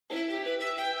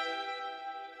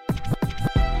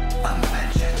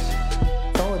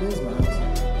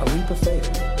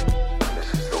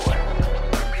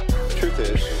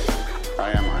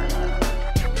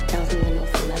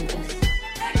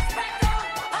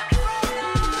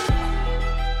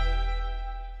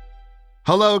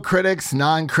Hello, critics,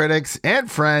 non-critics,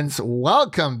 and friends.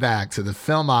 Welcome back to the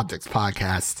Film Optics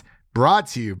Podcast, brought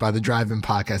to you by the Drive-In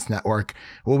Podcast Network,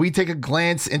 where we take a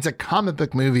glance into comic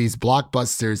book movies,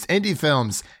 blockbusters, indie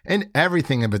films, and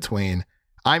everything in between.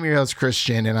 I'm your host,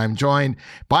 Christian, and I'm joined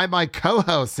by my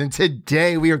co-host, and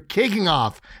today we are kicking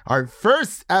off our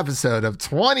first episode of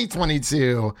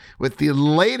 2022 with the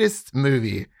latest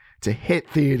movie to hit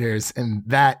theaters, and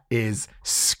that is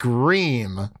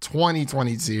Scream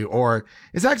 2022, or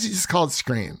it's actually just called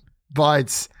Scream.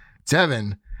 But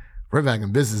Devin, we're back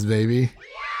in business, baby.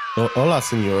 Hola,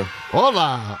 senor.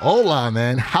 Hola,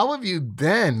 man. How have you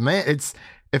been, man?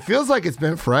 It feels like it's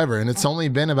been forever, and it's only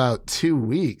been about 2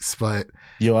 weeks, but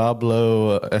Yo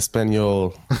hablo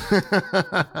español.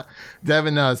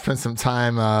 Devin spent some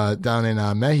time down in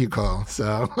Mexico,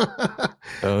 so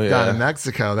Oh yeah, down in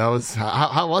Mexico. That was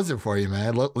how was it for you,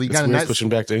 man? You it's got a weird nice. switching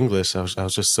back to English. I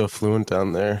was just so fluent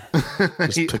down there.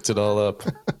 Just picked it all up.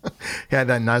 He had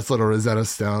that nice little Rosetta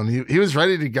Stone. He was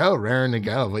ready to go, raring to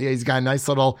go. But yeah, he's got a nice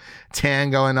little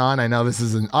tan going on. I know this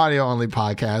is an audio only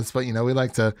podcast, but we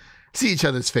like to see each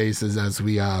other's faces as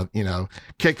we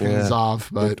kick things off.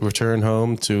 But return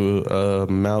home to a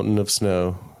mountain of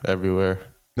snow everywhere.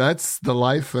 that's the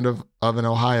life of an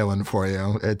Ohioan for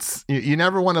you. It's you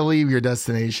never want to leave your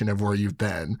destination of where you've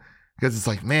been, because it's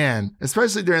like, man,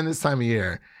 especially during this time of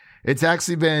year, it's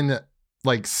actually been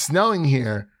like snowing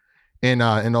here in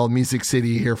Old Music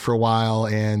City here for a while,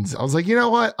 and I was like, you know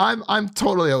what, I'm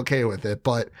totally okay with it.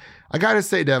 But I gotta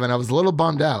say, Devin, I was a little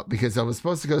bummed out because I was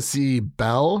supposed to go see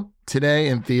Belle today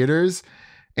in theaters,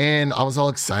 and I was all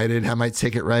excited, had my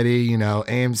ticket ready,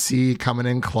 AMC coming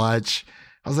in clutch.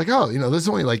 I was like, oh, there's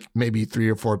only like maybe 3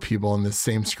 or 4 people in the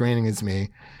same screening as me.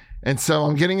 And so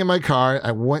I'm getting in my car.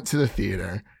 I went to the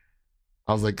theater.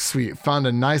 I was like, sweet, found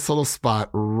a nice little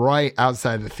spot right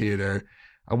outside the theater.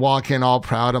 I walk in all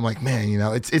proud. I'm like, man,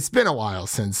 it's been a while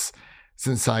since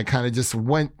I kind of just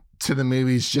went to the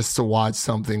movies just to watch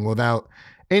something without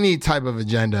any type of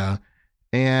agenda.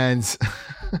 And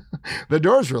the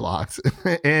doors were locked.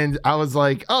 And I was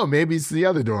like, oh, maybe it's the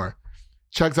other door.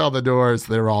 Checked all the doors.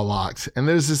 They were all locked. And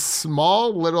there's this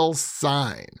small little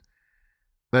sign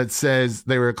that says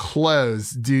they were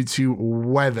closed due to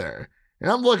weather. And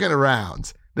I'm looking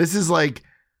around. This is like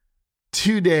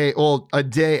a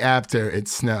day after it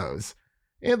snows.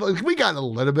 And we got a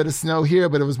little bit of snow here,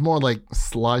 but it was more like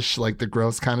slush, like the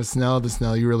gross kind of snow, the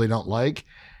snow you really don't like.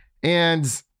 And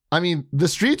I mean, the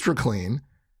streets were clean.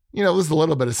 It was a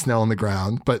little bit of snow on the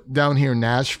ground, but down here in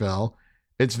Nashville,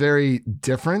 it's very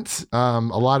different. A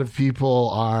lot of people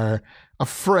are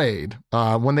afraid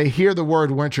when they hear the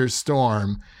word winter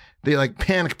storm. They like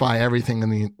panic buy everything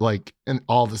in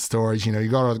all the stores. You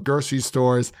go to the grocery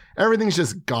stores, everything's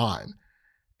just gone.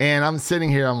 And I'm sitting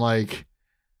here, I'm like,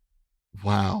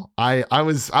 wow. I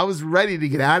was ready to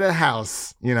get out of the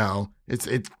house.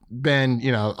 It's been,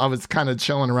 I was kind of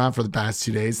chilling around for the past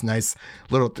 2 days, nice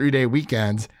little 3-day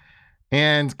weekend.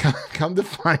 And come to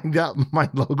find out, my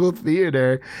local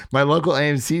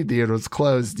AMC theater was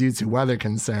closed due to weather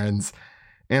concerns.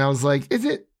 And I was like, is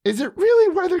it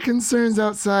really weather concerns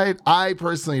outside? I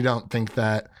personally don't think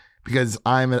that, because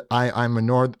I'm a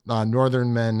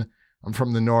northern man. I'm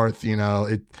from the north.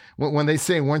 When they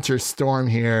say winter storm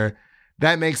here,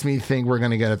 that makes me think we're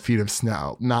going to get a feet of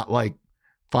snow, not like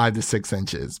 5 to 6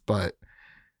 inches. But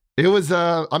it was,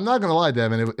 I'm not going to lie,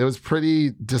 Devin, it was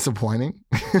pretty disappointing.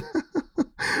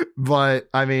 But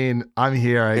I mean, I'm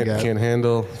here, I guess. Can't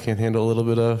handle a little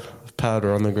bit of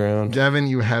powder on the ground. Devin,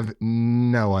 you have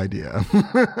no idea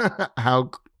how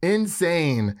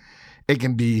insane it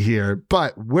can be here.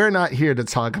 But we're not here to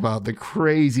talk about the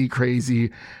crazy, the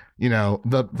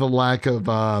lack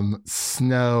of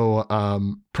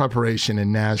snow preparation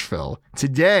in Nashville.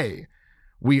 Today,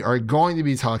 we are going to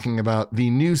be talking about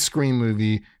the new Scream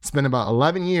movie. It's been about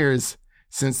 11 years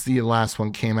since the last one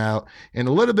came out, and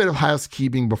a little bit of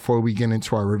housekeeping before we get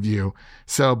into our review.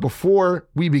 So before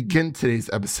we begin today's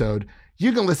episode,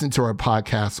 you can listen to our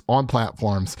podcast on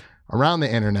platforms around the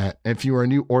internet. If you are a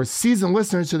new or seasoned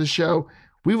listener to the show,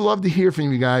 we would love to hear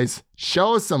from you guys.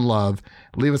 Show us some love.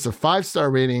 Leave us a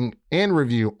 5-star rating and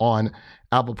review on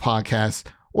Apple Podcasts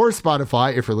or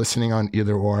Spotify if you're listening on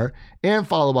either or. And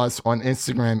follow us on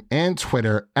Instagram and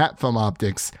Twitter at Film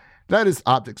Optics. That is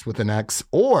Optics with an X.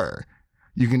 Or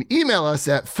you can email us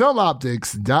at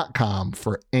filmoptics.com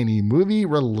for any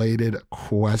movie-related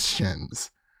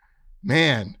questions.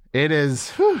 Man, it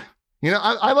is...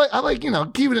 I like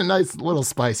keep it a nice little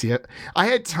spicy. I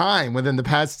had time within the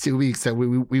past 2 weeks that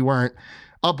we weren't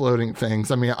uploading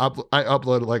things. I mean, I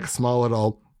uploaded like a small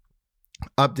little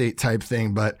update type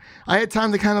thing, but I had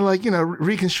time to kind of like,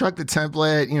 reconstruct the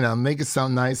template, make it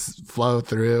sound nice, flow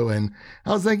through. And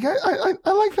I was like,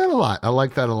 I like that a lot. I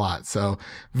like that a lot. So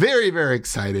very, very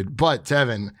excited. But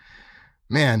Devin,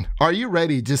 man, are you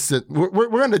ready? We're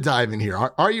going to dive in here.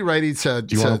 Are you ready to?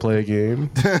 Do you want to play a game?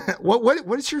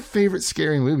 What is your favorite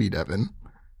scary movie, Devin?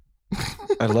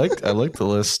 I like the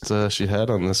list she had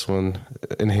on this one.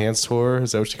 Enhanced horror,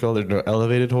 is that what she called it? No,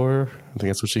 elevated horror. I think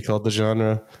that's what she called the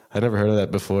genre. I never heard of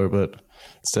that before, but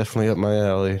it's definitely up my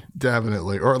alley.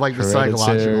 Definitely, or like the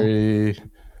Hereditary.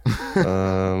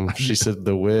 psychological. She said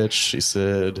The Witch. She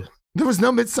said there was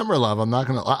no Midsommar Love.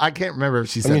 I can't remember if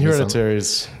she said. Hereditary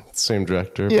is the same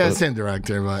director. Yeah, same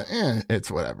director, but it's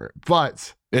whatever.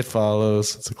 But It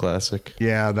Follows. It's a classic.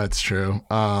 Yeah, that's true.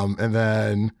 And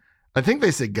then I think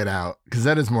they said Get Out because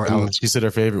that is more. She said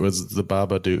her favorite was The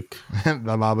Babadook.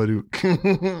 The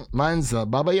Babadook. Mine's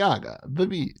Baba Yaga, The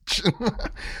Beach.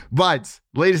 But,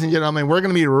 ladies and gentlemen, we're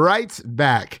going to be right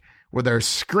back with our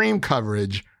Scream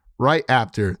coverage right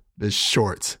after this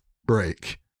short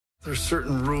break. There's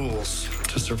certain rules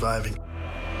to surviving.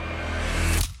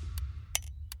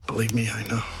 Believe me, I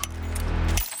know.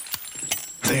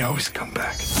 They always come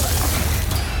back.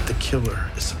 The killer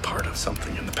is a part of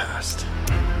something in the past.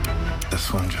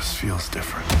 This one just feels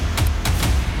different.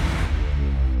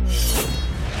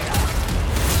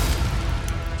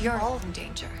 You're all in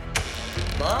danger.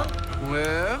 Mom?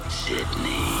 With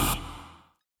Sydney.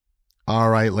 All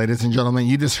right, ladies and gentlemen,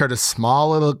 you just heard a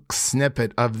small little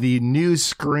snippet of the new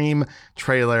Scream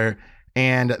trailer,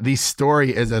 and the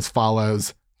story is as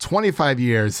follows. 25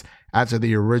 years after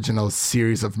the original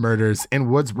series of murders in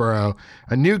Woodsboro,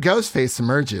 a new ghost face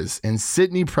emerges, and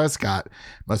Sidney Prescott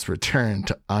must return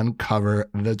to uncover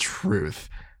the truth.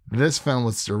 This film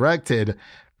was directed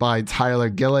by Tyler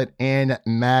Gillett and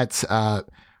Matt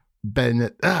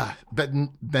Bettinelli.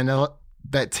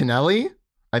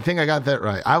 I think I got that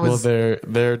right. Well,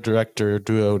 their director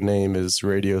duo name is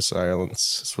Radio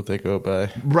Silence. That's what they go by.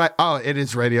 Right. Oh, it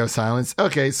is Radio Silence.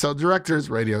 Okay, so directors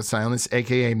Radio Silence,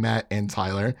 aka Matt and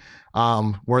Tyler,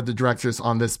 were the directors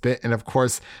on this bit, and of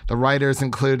course, the writers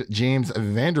include James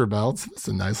Vanderbilt. That's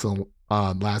a nice little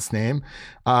last name.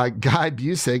 Guy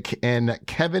Busick and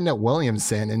Kevin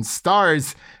Williamson, and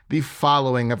stars the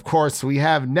following. Of course, we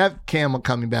have Neve Campbell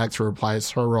coming back to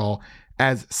reprise her role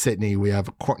as Sydney. We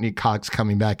have Courtney Cox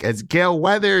coming back as Gail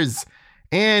Weathers,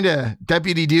 and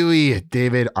Deputy Dewey,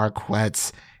 David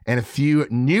Arquette, and a few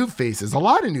new faces, a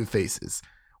lot of new faces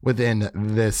within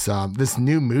this this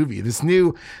new movie, this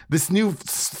new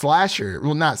slasher.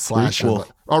 Well, not slasher,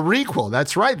 but a requel.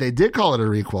 That's right. They did call it a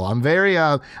requel. I'm very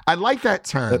I like that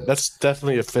term. That's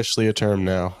definitely officially a term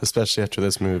now, especially after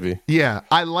this movie. Yeah,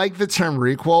 I like the term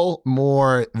requel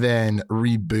more than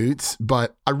reboot,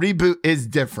 but a reboot is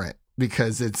different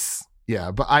because it's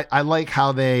but I like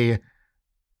how they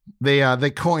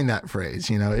coined that phrase.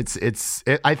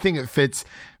 I think it fits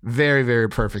very, very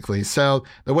perfectly. So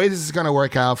the way this is going to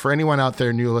work out for anyone out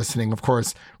there new listening, of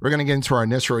course, we're going to get into our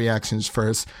initial reactions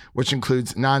first, which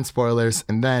includes non-spoilers.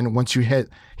 And then once you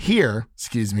hear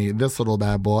this little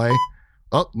bad boy.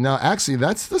 Oh, no, actually,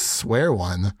 that's the swear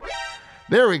one.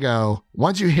 There we go.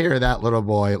 Once you hear that little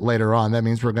boy later on, that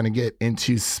means we're going to get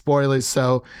into spoilers.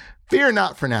 So fear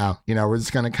not for now. We're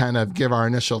just going to kind of give our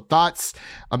initial thoughts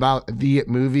about the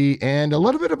movie and a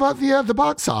little bit about the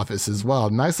box office as well.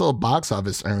 Nice little box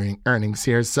office earnings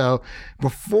here. So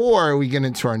before we get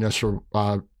into our initial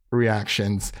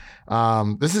reactions,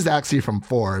 this is actually from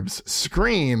Forbes.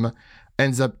 Scream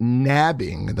ends up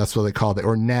nabbing, that's what they call it,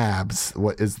 or nabs,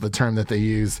 what is the term that they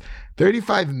use,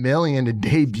 $35 million to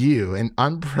debut, an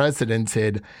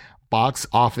unprecedented box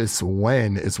office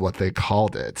win is what they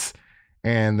called it.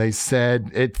 And they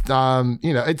said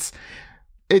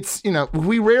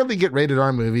we rarely get rated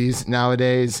R movies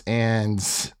nowadays,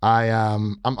 and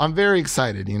I'm very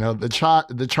excited.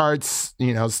 The charts,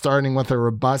 starting with a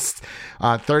robust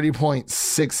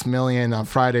 30.6 million on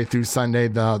Friday through Sunday,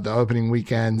 the opening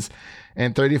weekends,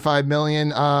 and 35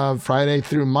 million Friday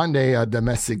through Monday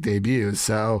domestic debuts.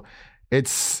 So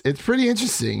it's pretty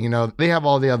interesting. They have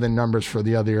all the other numbers for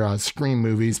the other Scream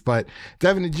movies. But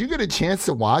Devin, did you get a chance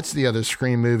to watch the other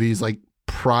Scream movies like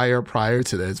prior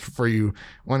to this before you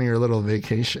went on your little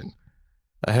vacation?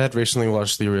 I had recently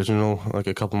watched the original like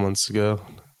a couple months ago,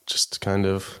 just kind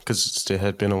of because it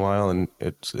had been a while and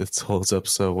it holds up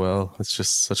so well. It's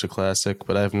just such a classic.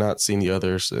 But I have not seen the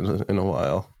others in a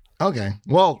while. Okay.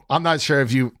 Well, I'm not sure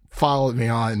if you followed me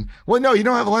on. Well, no, you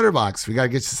don't have a letterbox. We got to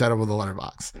get you set up with a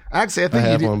letterbox. Actually, I think I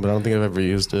have one, but I don't think I've ever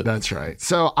used it. That's right.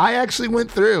 So I actually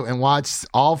went through and watched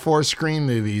all 4 Scream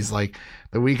movies, like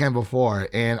the weekend before,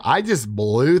 and I just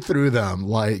blew through them.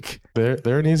 Like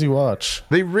They're an easy watch.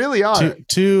 they really are.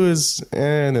 Two is,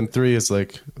 and then three is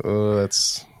like, oh,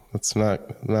 that's not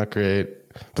great.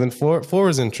 But then four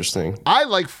is interesting. I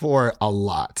like 4 a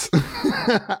lot.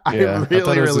 I I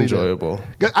thought it was enjoyable.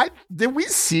 Did we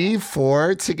see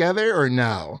 4 together or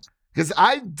no? Because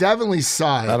I definitely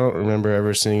saw it. I don't remember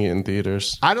ever seeing it in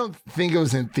theaters. I don't think it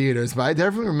was in theaters, but I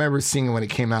definitely remember seeing it when it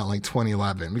came out in like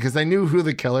 2011 because I knew who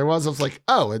the killer was. I was like,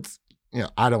 oh, it's,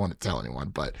 I don't want to tell anyone.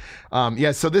 But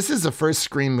so this is the first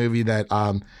Scream movie that,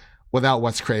 without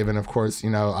Wes Craven, of course,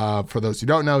 for those who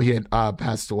don't know, he had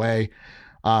passed away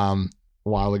a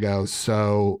while ago.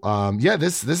 So,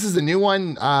 this is a new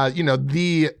one.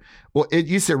 It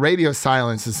used to Radio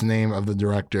Silence is the name of the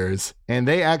directors, and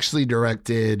they actually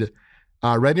directed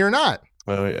Ready or Not.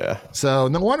 Oh, yeah. So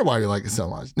no wonder why you like it so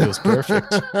much. It was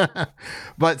perfect.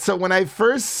 But so when I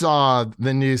first saw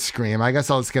the new Scream, I guess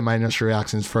I'll just get my initial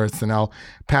reactions first, and I'll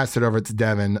pass it over to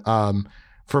Devin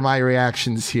for my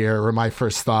reactions here or my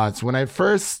first thoughts. When I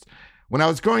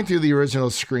was going through the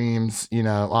original Screams,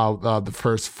 the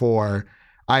first 4,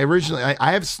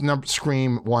 I have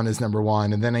Scream 1 as number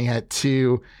 1, and then I had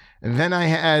 2, and then I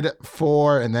had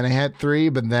 4, and then I had 3,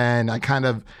 but then I kind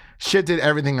of shifted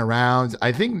everything around.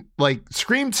 I think like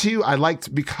Scream 2 I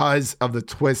liked because of the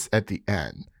twist at the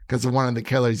end, because of one of the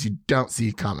killers you don't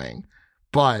see coming.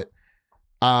 But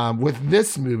with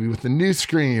this movie, with the new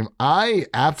Scream, I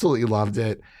absolutely loved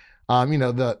it.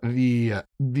 The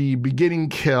beginning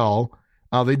kill,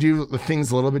 they do the things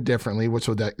a little bit differently, which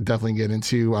we'll definitely get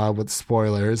into with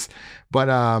spoilers. But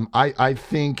I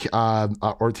think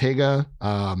Ortega,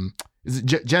 is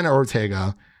it Jenna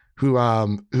Ortega,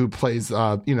 who plays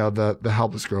the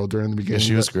helpless girl during the beginning. Yeah,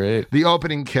 she was great. The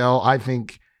opening kill, I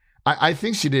think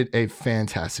she did a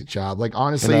fantastic job. Like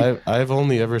honestly, and I've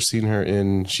only ever seen her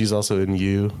she's also in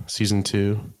You season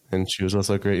 2, and she was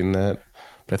also great in that.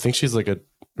 But I think she's like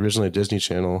originally a Disney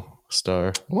Channel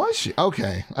star. Was she?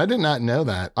 Okay, I did not know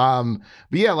that. But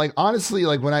yeah, like honestly,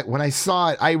 like when I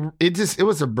saw it, it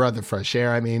was a breath of fresh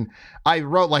air. I mean, I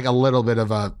wrote like a little bit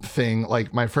of a thing,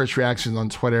 like my first reactions on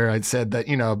Twitter. I'd said that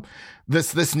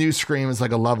this new Scream is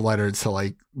like a love letter to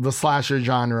like the slasher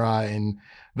genre, and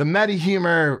the meta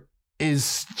humor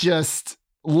is just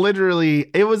literally,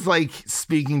 it was like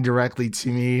speaking directly to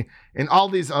me and all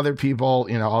these other people,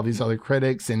 all these other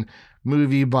critics and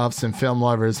movie buffs and film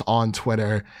lovers on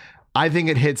Twitter. I think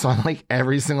it hits on like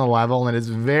every single level, and it's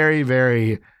very,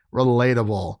 very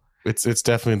relatable. It's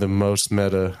definitely the most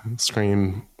meta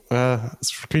Scream.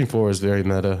 Scream 4 is very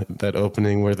meta. That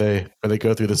opening where they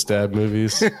go through the stab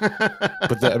movies.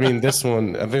 But this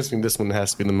one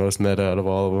has to be the most meta out of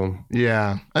all of them.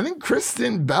 Yeah, I think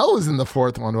Kristen Bell was in the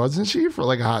 4th one, wasn't she, for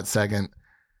like a hot second?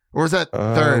 Or was that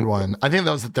third one? I think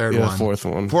that was the third one. Fourth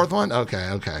one. Fourth one?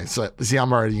 Okay. So, see,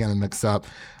 I'm already getting mixed up.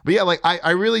 But yeah, like,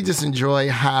 I really just enjoy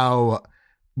how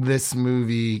this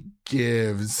movie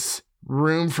gives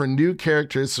room for new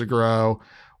characters to grow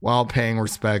while paying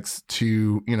respects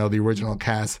to, the original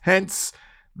cast. Hence,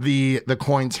 the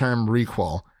coin term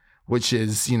requel, which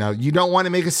is, you don't want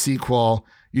to make a sequel.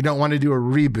 You don't want to do a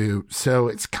reboot. So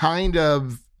it's kind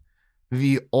of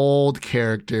the old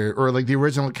character or like the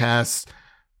original cast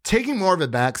taking more of a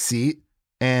back seat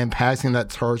and passing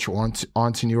that torch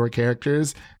onto newer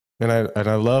characters. And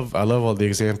I love all the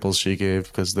examples she gave,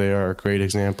 because they are great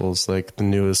examples, like the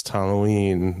newest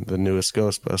Halloween, the newest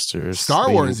Ghostbusters,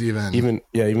 Star Wars,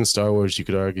 even Star Wars, you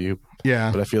could argue.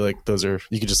 Yeah, but I feel like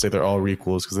you could just say they're all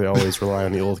requels because they always rely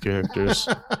on the old characters.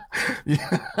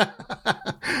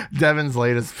 Devin's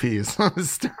latest piece: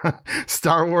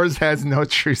 Star Wars has no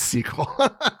true sequel.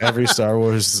 Every Star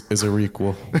Wars is a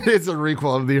requel. It's a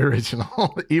requel of the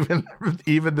original. Even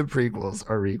the prequels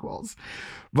are requels.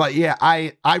 But yeah,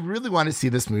 I really want to see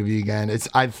this movie again.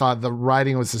 I thought the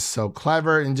writing was just so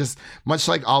clever, and just much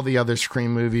like all the other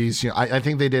Scream movies, I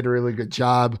think they did a really good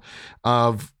job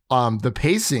of the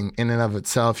pacing in and of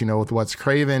itself, with Wes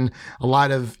Craven. A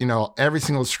lot of, every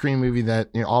single Scream movie that,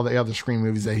 all the other Scream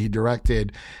movies that he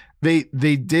directed, they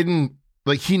didn't,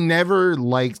 like, he never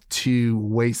liked to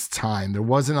waste time. There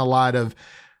wasn't a lot of,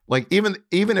 like, even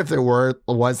if there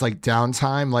was like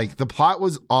downtime, like the plot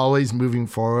was always moving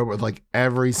forward with like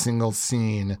every single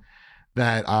scene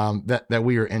that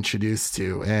we were introduced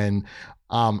to. And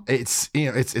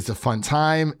it's a fun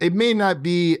time. It may not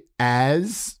be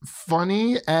as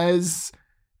funny as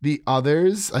the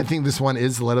others. I think this one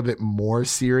is a little bit more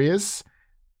serious,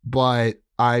 but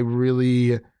I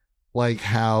really like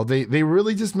how they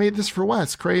really just made this for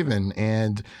Wes Craven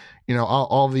and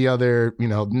all the other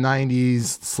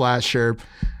 90s slasher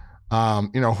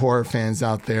horror fans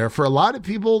out there. For a lot of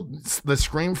people, the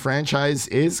Scream franchise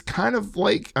is kind of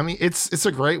like, I mean, it's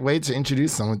a great way to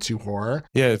introduce someone to horror.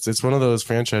 Yeah, it's one of those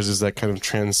franchises that kind of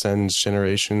transcends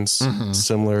generations,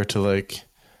 similar to like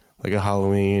a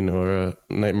Halloween or a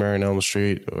Nightmare on Elm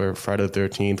Street or Friday the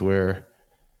 13th, where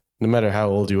no matter how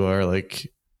old you are,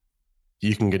 like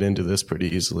you can get into this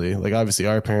pretty easily. Like obviously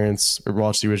our parents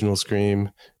watched the original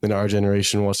Scream, then our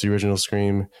generation watched the original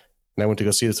Scream. And I went to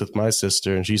go see this with my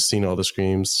sister, and she's seen all the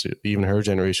Screams. Even her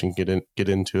generation get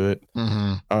into it.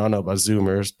 I don't know about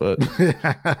Zoomers, but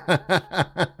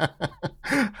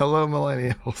hello,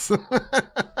 millennials.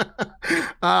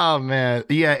 Oh man,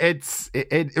 yeah,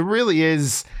 it really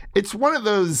is. It's one of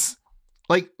those,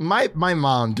 like my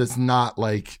mom does not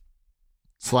like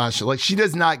slasher. Like she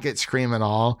does not get Scream at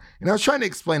all. And I was trying to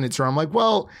explain it to her. I'm like,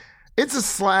 well, it's a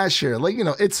slasher. Like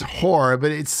it's horror,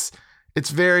 but it's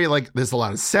very like there's a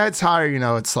lot of satire,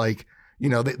 it's like,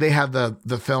 they have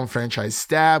the film franchise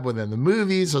Stab within the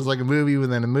movies. So it's like a movie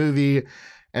within a movie.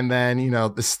 And then,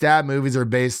 the Stab movies are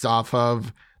based off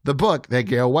of the book that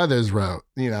Gale Weathers wrote,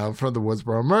 for the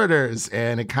Woodsboro murders.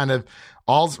 And it kind of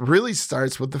all really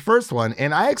starts with the first one.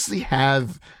 And I actually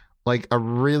have like a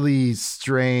really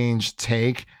strange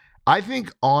take. I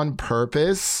think on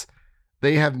purpose,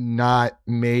 they have not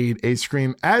made a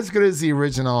Scream as good as the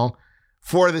original,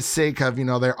 for the sake of,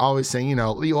 they're always saying, it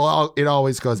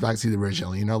always goes back to the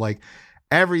original, like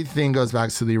everything goes back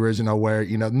to the original where,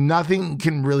 nothing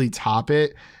can really top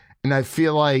it. And I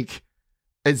feel like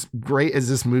as great as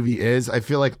this movie is, I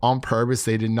feel like on purpose,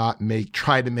 they did not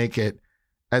try to make it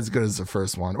as good as the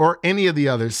first one or any of the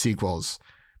other sequels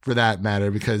for that matter,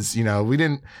 because, we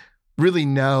didn't really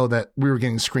know that we were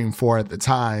getting Scream 4 at the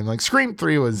time. Like Scream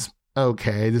 3 was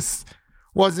okay. This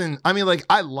wasn't, I mean, like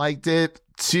I liked it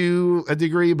to a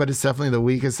degree, but it's definitely the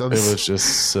weakest of it was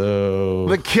just so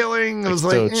the killing was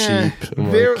like so cheap.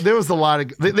 There was a lot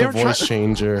of they the were voice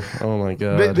changer. Oh my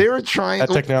god, they were trying that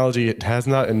technology. It has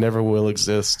not and never will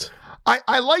exist.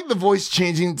 I like the voice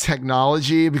changing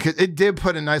technology because it did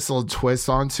put a nice little twist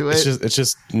onto it. It's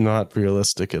just not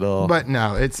realistic at all. But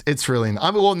no, it's really not. I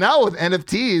mean, well, now with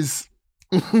NFTs,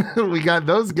 we got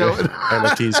those going.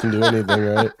 NFTs can do anything,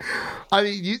 right? I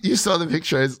mean, you saw the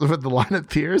pictures with the line of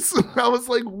Pierce. I was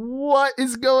like, what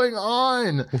is going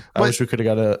on? I wish we could have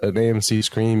got an AMC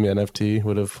Scream NFT.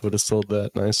 Would have sold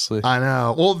that nicely. I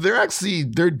know. Well,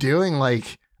 they're doing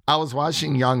like, I was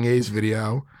watching Young A's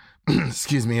video,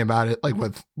 excuse me, about it, like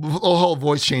with the whole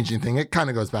voice changing thing. It kind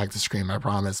of goes back to Scream, I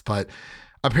promise. But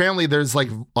apparently there's like,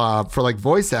 for like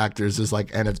voice actors, there's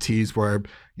like NFTs where,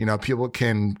 people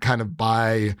can kind of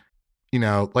buy,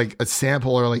 like a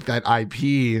sample or like that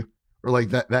IP or like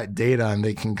that data, and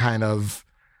they can kind of,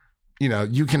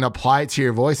 you can apply it to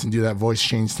your voice and do that voice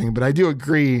change thing. But I do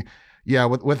agree, yeah,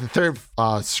 with the third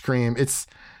Scream, it's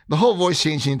the whole voice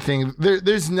changing thing.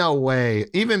 There's no way,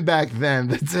 even back then,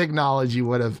 the technology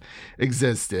would have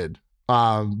existed.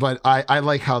 But I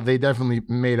like how they definitely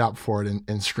made up for it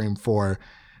in Scream 4,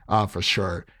 for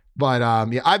sure. But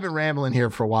yeah, I've been rambling here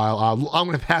for a while. I'm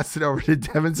going to pass it over to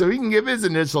Devin so he can give his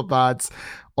initial thoughts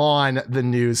on the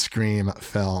new Scream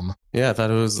film. Yeah, I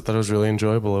thought it was really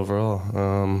enjoyable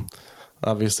overall.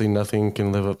 Obviously, nothing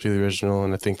can live up to the original,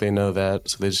 and I think they know that,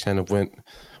 so they just kind of went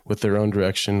with their own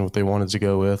direction, what they wanted to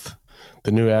go with.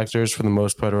 The new actors, for the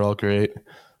most part, are all great.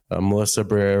 Melissa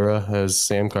Barrera as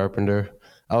Sam Carpenter.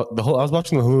 I was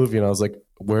watching the whole movie, and I was like,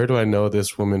 where do I know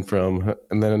this woman from?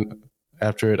 And then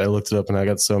after it, I looked it up, and I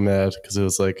got so mad because it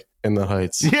was like In the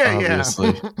Heights. Yeah,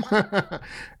 obviously. Yeah.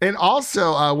 And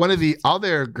also, one of the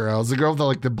other girls, the girl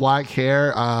with the black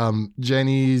hair,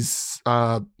 Jenny's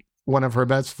one of her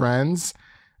best friends,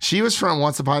 she was from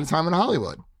Once Upon a Time in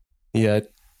Hollywood. Yeah, I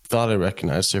thought I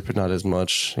recognized her, but not as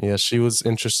much. Yeah, she was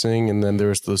interesting. And then there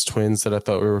was those twins that I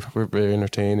thought were very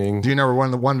entertaining. Do you know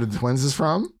where one of the twins is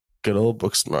from? Good old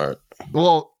Booksmart.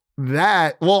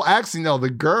 Actually, no, the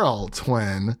girl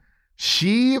twin,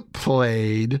 she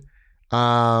played,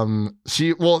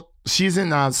 she's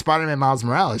in Spider-Man Miles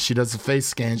Morales. She does the face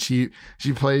scan. She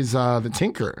plays the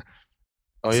Tinker.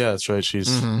 Oh yeah, that's right.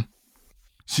 She's in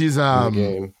the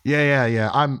game.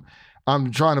 Yeah.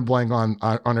 I'm trying to blank on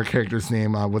her character's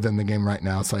name within the game right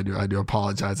now, so I do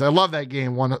apologize. I love that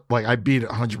game. I beat it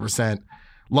 100%.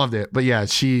 Loved it. But yeah,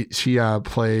 she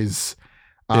plays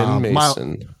Ben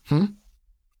Mason.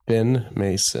 Ben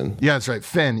Mason. Yeah, that's right.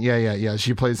 Finn. Yeah.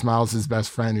 She plays Miles' best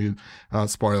friend who,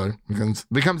 spoiler, becomes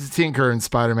a Tinker in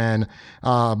Spider-Man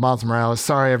Miles Morales.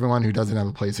 Sorry, everyone who doesn't have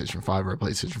a PlayStation 5 or a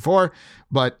PlayStation 4.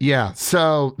 But yeah,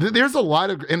 so there's a lot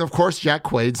of, and of course, Jack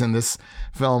Quaid's in this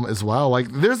film as well. Like,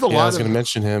 there's a lot of. I was going to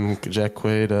mention him, Jack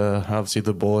Quaid, obviously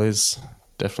The Boys.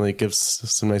 definitely gives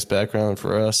some nice background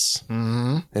for us,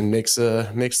 and makes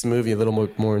the movie a little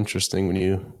more interesting when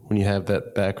you have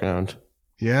that background.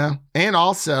 Yeah, and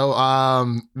also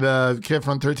the kid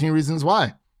from 13 Reasons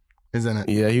Why is in it.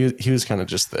 Yeah, he was kind of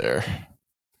just there.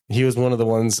 He was one of the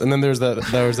ones, and then there was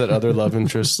that other love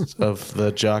interest of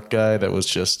the jock guy that was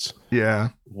just,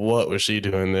 what was she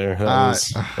doing there?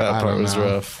 That part was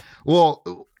rough. Well,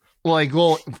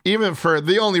 even for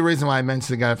the only reason why I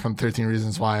mentioned the guy from 13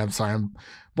 Reasons Why, I'm sorry, I'm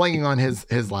blanking on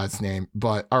his last name,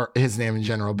 or his name in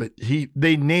general, but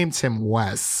they named him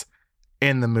Wes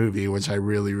in the movie, which I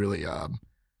really, really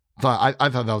thought I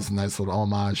thought that was a nice little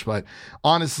homage. But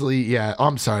honestly, yeah,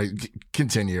 I'm sorry.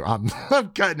 Continue. I'm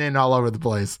cutting in all over the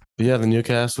place. Yeah, the new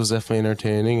cast was definitely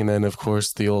entertaining, and then of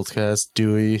course the old cast,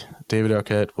 Dewey, David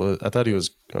Arquette I thought he was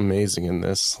amazing in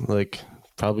this. Like,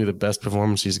 probably the best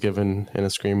performance he's given in a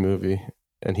Scream movie,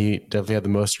 and he definitely had the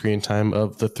most screen time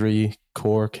of the 3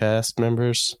 core cast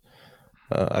members.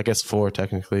 I guess 4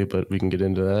 technically, but we can get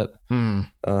into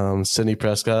that. Sidney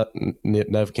Prescott,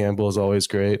 Nev Campbell is always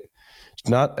great.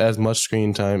 Not as much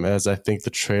screen time as I think the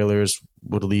trailers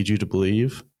would lead you to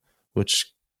believe,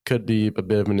 which could be a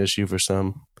bit of an issue for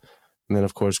some. And then,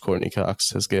 of course, Courtney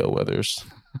Cox as Gale Weathers.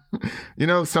 You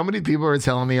know, so many people are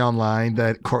telling me online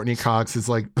that Courtney Cox is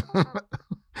like,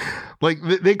 like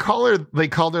they called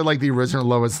her like the original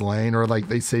Lois Lane, or like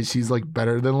they say she's like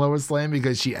better than Lois Lane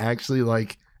because she actually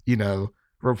like, you know,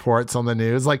 reports on the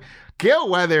news. Like, Gale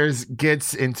Weathers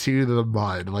gets into the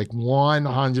mud like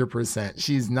 100%.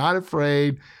 She's not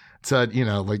afraid to, you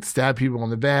know, like stab people in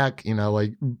the back, you know,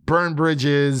 like burn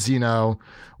bridges, you know,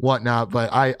 whatnot.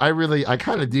 But I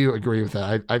kind of do agree with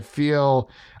that. I feel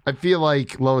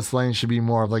like Lois Lane should be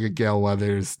more of like a Gale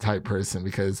Weathers type person,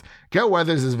 because Gale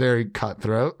Weathers is very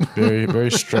cutthroat, very, very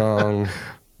strong,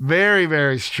 very,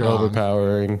 very strong,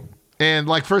 overpowering. And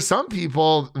like for some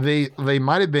people, they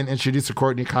might have been introduced to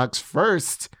Courtney Cox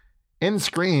first in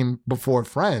Scream before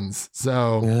Friends.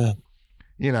 So, yeah,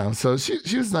 you know, so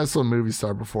she was a nice little movie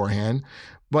star beforehand.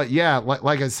 But yeah,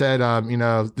 like I said, you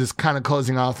know, just kind of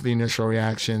closing off the initial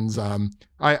reactions.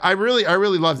 I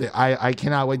really loved it. I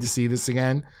cannot wait to see this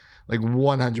again. Like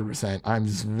 100%. I'm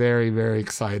just very, very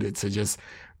excited to just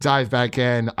dive back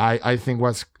in. I think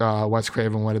Wes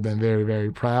Craven would have been very,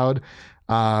 very proud.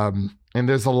 And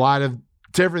there's a lot of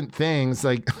different things,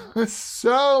 like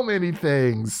so many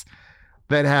things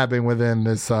that happen within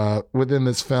this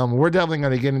film. We're definitely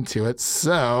going to get into it.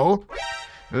 So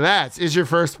that is your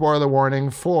first spoiler warning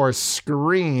for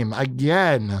Scream.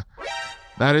 Again,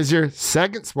 that is your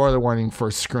second spoiler warning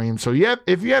for Scream. So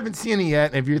if you haven't seen it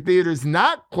yet, if your theater's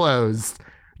not closed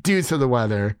due to the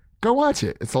weather, go watch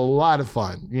it. It's a lot of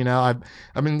fun. You know,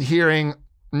 I've been hearing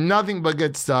nothing but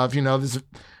good stuff. You know, there's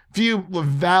few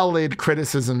valid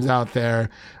criticisms out there.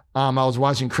 I was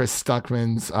watching Chris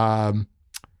Stuckman's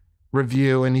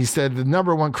review, and he said the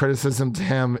number one criticism to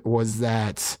him was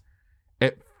that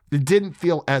it didn't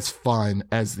feel as fun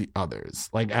as the others.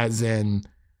 Like, as in,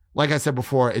 like I said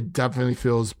before, it definitely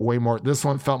feels way more. This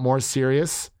one felt more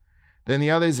serious than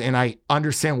the others, and I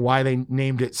understand why they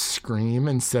named it Scream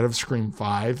instead of Scream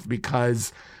 5,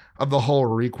 because of the whole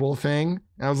requel thing.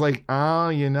 And I was like, oh,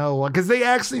 you know what? Because they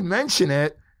actually mention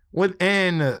it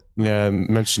within,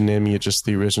 mention naming it just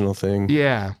the original thing,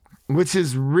 which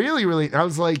is really, really, I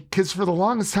was like, because for the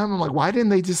longest time I'm like, why didn't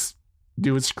they just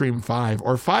do it Scream 5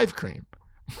 or 5 Cream?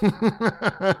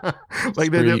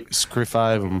 Like they did Scream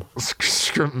 5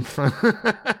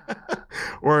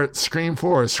 or Scream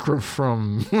 4 Scream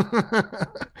from.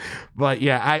 But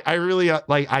yeah, I really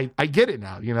like, I get it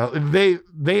now. You know,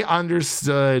 they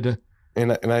understood,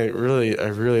 and I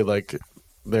really like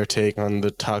their take on the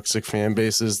toxic fan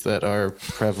bases that are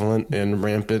prevalent and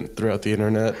rampant throughout the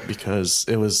internet, because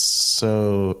it was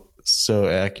so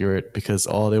accurate, because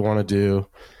all they want to do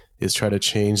is try to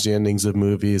change the endings of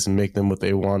movies and make them what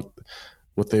they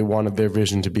wanted their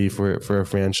vision to be for a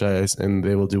franchise, and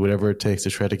they will do whatever it takes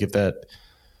to try to get that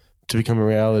to become a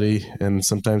reality. And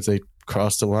sometimes they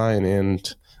cross the line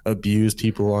and abuse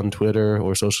people on Twitter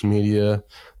or social media,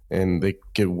 and they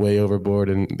get way overboard,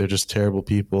 and they're just terrible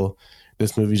people.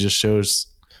 This movie just shows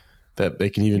that they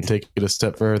can even take it a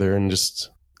step further and just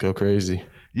go crazy.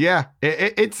 Yeah,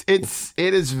 it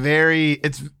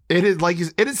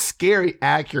is scary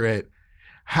accurate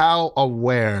how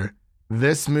aware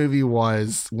this movie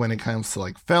was when it comes to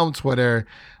like film Twitter,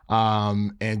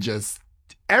 and just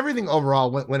everything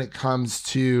overall when it comes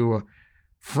to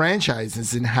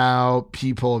franchises and how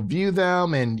people view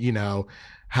them, and you know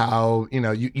how, you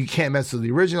know, you can't mess with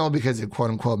the original because it quote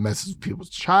unquote messes with people's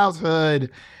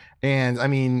childhood. And I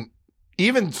mean,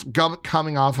 even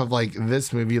coming off of like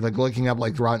this movie, like looking up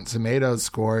like Rotten Tomatoes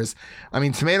scores. I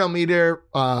mean, Tomato Meter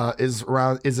is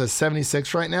a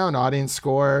 76 right now. An audience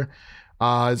score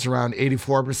is around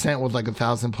 84% with like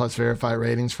 1,000 plus verified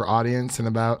ratings for audience and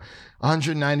about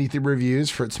 193 reviews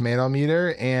for Tomato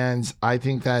Meter. And I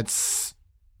think that's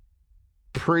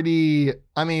pretty.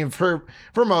 I mean, for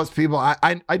most people,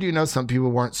 I do know some people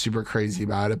weren't super crazy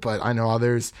about it, but I know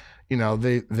others, you know,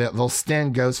 they'll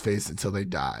stand Ghostface until they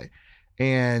die.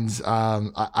 And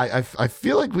I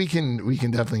feel like we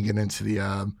can definitely get into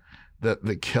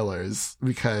the killers,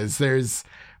 because there's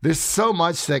so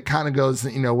much that kind of goes,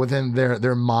 you know, within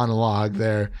their monologue,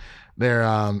 their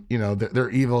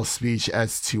evil speech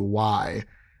as to why.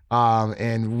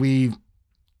 And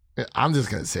I'm just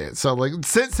gonna say it. So like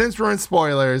since we're in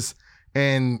spoilers,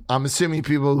 and I'm assuming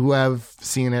people who have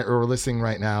seen it or are listening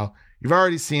right now, you've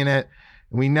already seen it.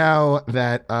 We know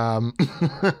that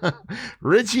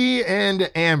Richie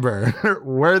and Amber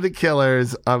were the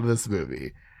killers of this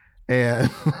movie.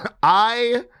 And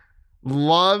I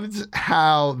loved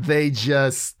how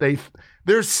there's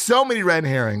so many red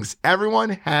herrings.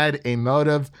 Everyone had a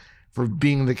motive for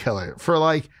being the killer. For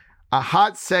like a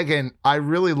hot second, I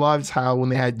really loved how when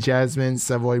they had Jasmine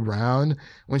Savoy Brown,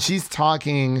 when she's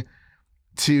talking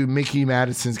to Mickey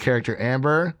Madison's character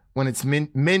Amber, when it's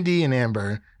Mindy and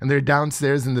Amber, and they're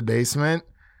downstairs in the basement,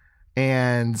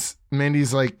 and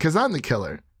Mindy's like, "'Cause I'm the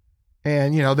killer,"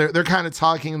 and you know they're kind of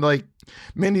talking like,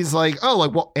 Mindy's like, "Oh,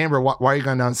 like, well, Amber, why are you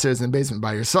going downstairs in the basement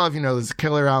by yourself? You know, there's a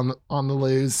killer on the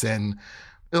loose," and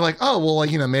they're like, "Oh, well,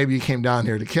 like, you know, maybe you came down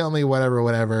here to kill me,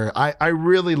 whatever." I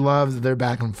really loved their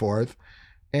back and forth,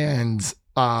 and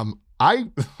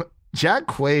Jack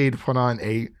Quaid put on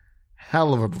a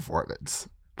hell of a performance.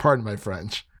 Pardon my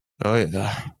French. Oh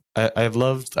yeah. I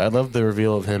loved the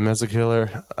reveal of him as a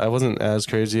killer. I wasn't as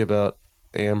crazy about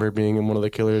Amber being in one of the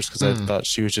killers because I thought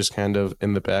she was just kind of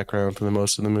in the background for the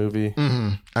most of the movie.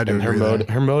 Mm-hmm. I do. And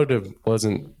her motive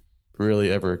wasn't really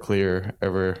ever clear,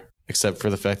 except for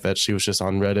the fact that she was just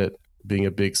on Reddit being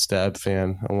a big Stab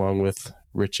fan along with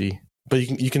Richie.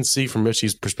 But you can see from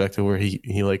Richie's perspective where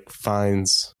he like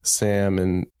finds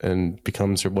Sam and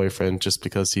becomes her boyfriend just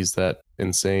because he's that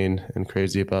insane and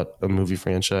crazy about a movie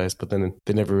franchise. But then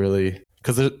they never really,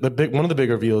 because one of the big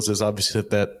reveals is obviously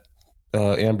that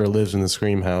Amber lives in the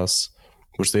Scream house,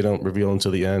 which they don't reveal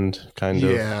until the end. Kind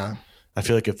of. Yeah. I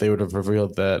feel like if they would have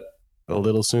revealed that a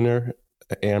little sooner,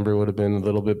 Amber would have been a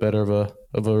little bit better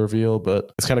of a reveal.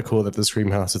 But it's kind of cool that the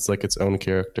Scream house, it's like its own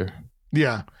character.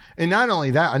 Yeah. And not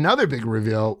only that, another big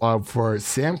reveal for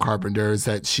Sam Carpenter is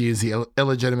that she is the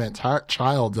illegitimate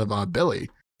child of Billy.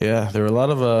 Yeah, there were a lot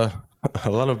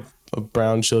of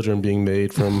brown children being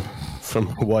made from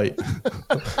white,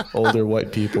 older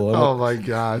white people. Oh my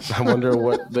gosh! I wonder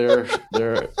what their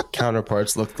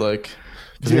counterparts looked like.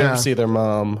 Because we never see their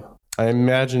mom. I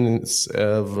imagine it's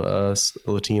of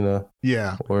Latina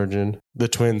origin. The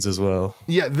twins as well.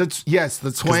 Yeah, the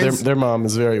twins. Their mom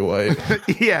is very white.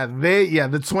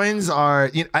 the twins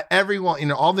are, you know, everyone, you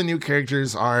know, all the new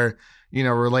characters are, you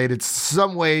know, related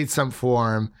some way, some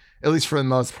form, at least for the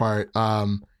most part.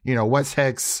 You know, Wes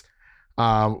Hicks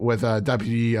with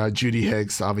Deputy Judy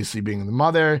Hicks obviously being the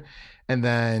mother, and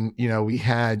then, you know, we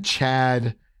had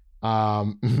Chad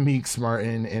Meeks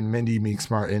Martin and Mindy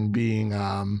Meeks Martin being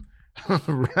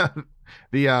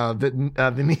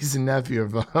the niece and nephew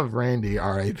of Randy,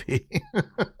 R.I.P.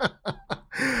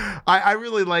 I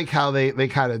really like how they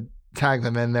kind of tag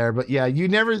them in there, but yeah,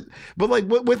 but like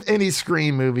with any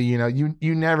Scream movie, you know,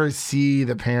 you never see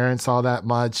the parents all that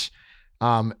much,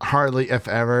 hardly if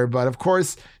ever. But of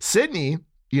course, Sydney,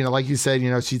 you know, like you said,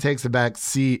 you know, she takes the back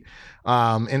seat.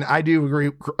 And I do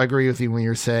agree with you when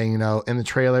you're saying, you know, in the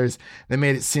trailers, they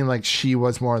made it seem like she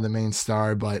was more of the main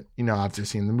star, but, you know, after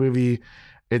seeing the movie,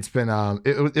 it's been,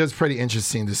 it was pretty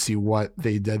interesting to see what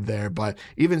they did there. But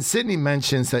even Sydney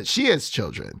mentions that she has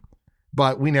children,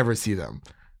 but we never see them.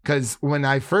 Cause when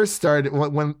I first started,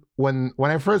 when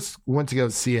I first went to go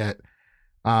see it,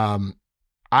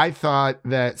 I thought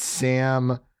that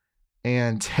Sam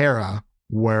and Tara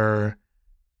were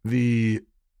the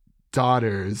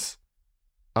daughters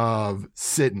of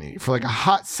Sydney. For like a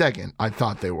hot second, I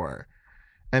thought they were.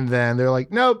 And then they're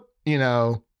like, nope, you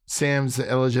know, Sam's the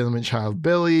illegitimate child of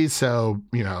Billy, so,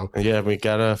 you know. Yeah, we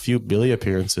got a few Billy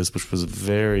appearances, which was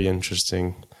very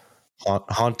interesting.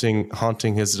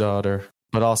 Haunting his daughter,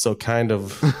 but also kind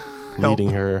of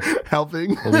leading her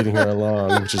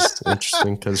along, which is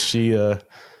interesting because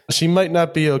she might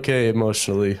not be okay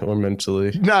emotionally or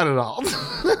mentally. Not at all.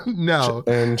 No.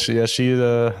 And she's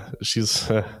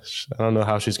I don't know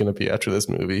how she's going to be after this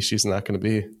movie. She's not going to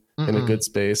be in a good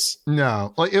space.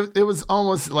 No, like it was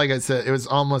almost like I said, it was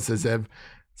almost as if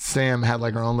Sam had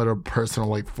like her own little personal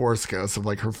like force ghost of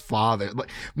like her father, like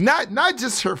not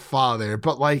just her father,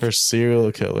 but like Her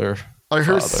serial killer. like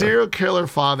her father. serial killer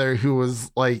father, who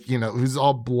was like, you know, who's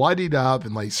all bloodied up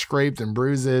and like scraped and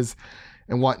bruises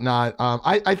and whatnot.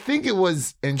 I think it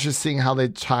was interesting how they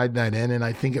tied that in, and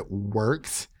I think it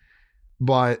worked.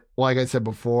 But like I said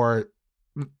before,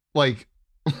 like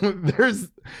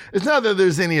it's not that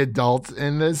there's any adults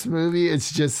in this movie.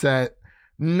 It's just that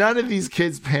none of these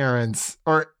kids' parents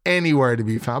are anywhere to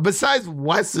be found besides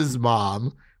Wes's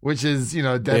mom, which is, you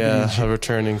know, Deputy. Yeah, a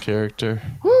returning character.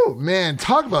 Whew, man,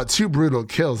 talk about two brutal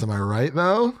kills. Am I right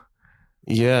though?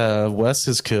 Yeah,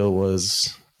 Wes's kill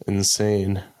was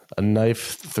insane. A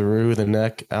knife through the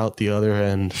neck, out the other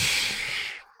end.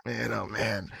 Man, oh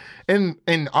man.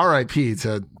 And R.I.P.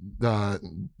 to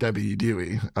Deputy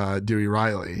Dewey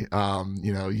Riley.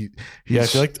 You know, Yeah, I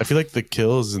feel like the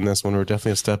kills in this one were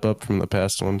definitely a step up from the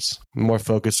past ones. More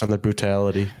focused on the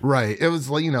brutality. right. It was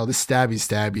like, you know, the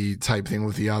stabby type thing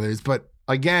with the others. But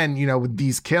again, you know, with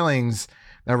these killings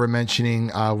that we're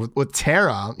mentioning, with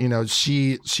Tara, you know,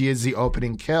 she is the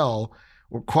opening kill,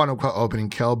 or quote unquote opening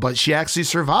kill, but she actually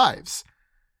survives.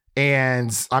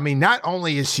 And I mean, not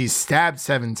only is she stabbed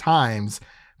 7 times,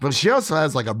 but she also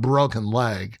has like a broken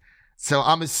leg. So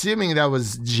I'm assuming that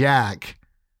was Jack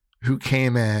who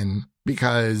came in,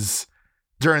 because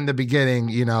during the beginning,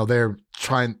 you know, the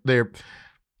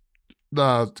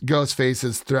Ghostface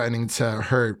is threatening to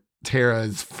hurt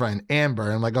Tara's friend Amber.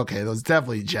 And I'm like, okay, that was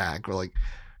definitely Jack. We're like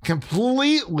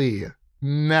completely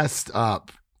messed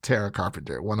up Tara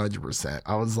Carpenter, 100%.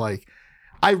 I was like,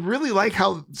 I really like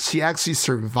how she actually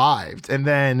survived. And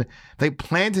then they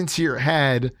plant into your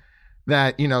head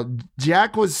that, you know,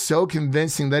 Jack was so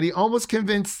convincing that he almost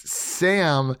convinced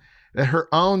Sam that her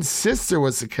own sister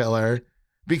was the killer,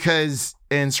 because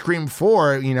in Scream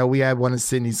 4, you know, we had one of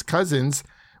Sydney's cousins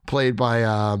played by,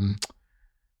 oh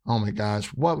my gosh,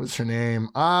 what was her name?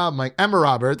 Emma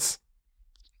Roberts.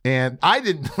 And I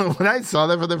didn't, when I saw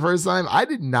that for the first time, I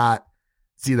did not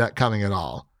see that coming at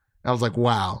all. I was like,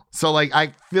 wow. So like,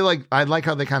 I feel like I like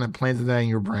how they kind of planted that in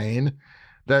your brain,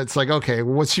 that it's like, okay,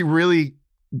 well, she really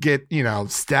get, you know,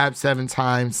 stabbed 7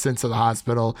 times, sent to the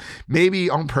hospital, maybe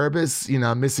on purpose, you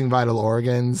know, missing vital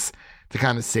organs to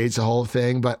kind of stage the whole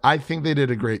thing. But I think they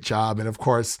did a great job. And of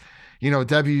course, you know,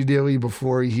 Deputy Dewey,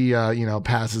 before he, you know,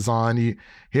 passes on,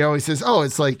 he always says, oh,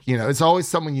 it's like, you know, it's always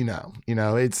someone, you know,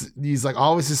 he's like,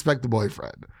 always suspect the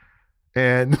boyfriend.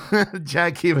 And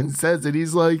Jack even says it.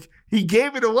 He's like, he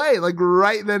gave it away like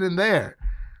right then and there.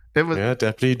 It was, yeah,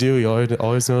 Deputy Dewey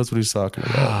always knows what he's talking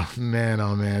about. oh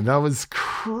man, that was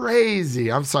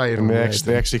crazy. I'm sorry. And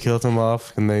they actually killed him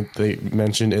off, and they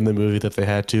mentioned in the movie that they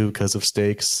had to because of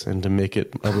stakes and to make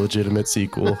it a legitimate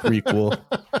prequel.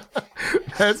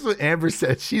 That's what Amber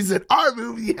said. She said, our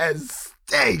movie has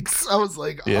stakes. I was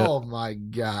like, Yeah. Oh my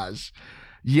gosh.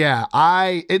 Yeah,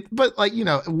 but like, you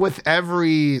know, with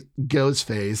every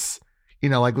Ghostface, you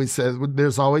know, like we said,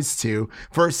 there's always 2.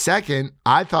 For a second,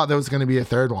 I thought there was going to be a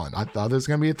third one. I thought there was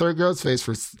going to be a third Ghostface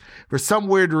for some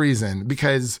weird reason,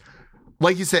 because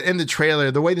like you said in the trailer,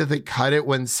 the way that they cut it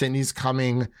when Sydney's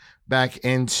coming back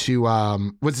into,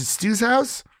 was it Stu's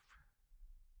house?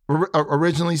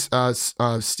 Originally, Stu's house.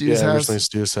 Originally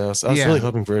Stu's house. I was really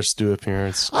hoping for a Stu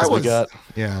appearance.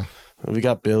 We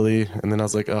got Billy, and then I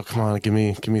was like, oh, come on, give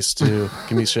me Stu,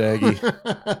 give me Shaggy.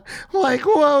 Like,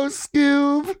 whoa,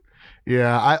 Scoob.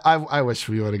 Yeah, I wish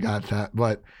we would have got that,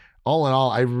 but all in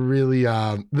all, I really,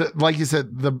 like you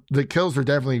said, the kills were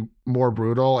definitely more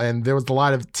brutal, and there was a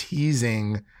lot of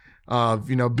teasing of,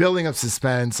 you know, building up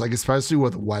suspense, like especially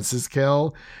with Wes's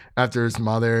kill after his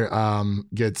mother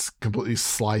gets completely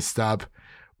sliced up,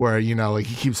 where, you know, like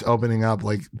he keeps opening up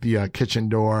like the kitchen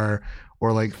door,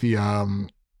 or like the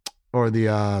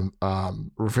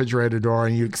refrigerator door,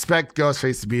 and you expect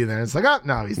Ghostface to be there. It's like, oh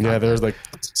no, he's not. Yeah, there's like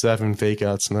 7 fake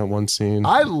outs in that one scene.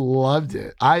 I loved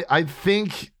it. I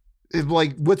think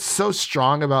like what's so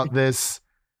strong about this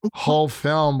whole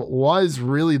film was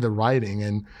really the writing.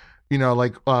 And, you know,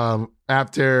 like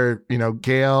after, you know,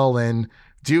 Gail and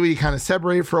Dewey kind of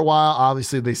separated for a while,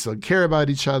 obviously they still care about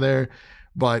each other,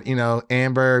 but, you know,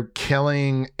 Amber's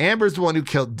the one who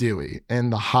killed Dewey in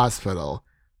the hospital.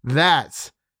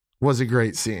 That was a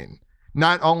great scene,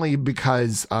 not only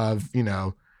because of, you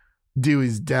know,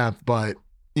 Dewey's death, but,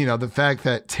 you know, the fact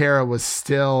that Tara was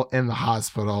still in the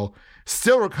hospital,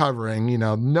 still recovering, you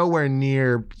know, nowhere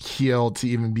near healed to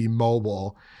even be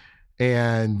mobile.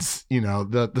 And, you know,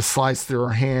 the slice through her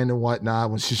hand and whatnot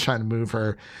when she's trying to move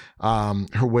her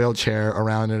wheelchair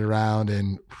around and around.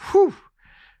 And whew,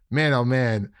 man, oh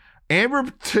man. Amber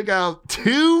took out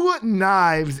 2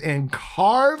 knives and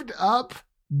carved up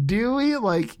Dewey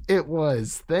like it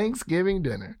was Thanksgiving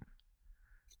dinner.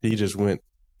 He just went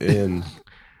in.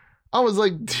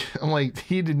 I'm like,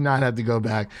 he did not have to go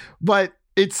back. But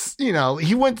it's,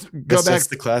 he went go back.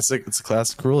 It's a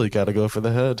classic rule. You got to go for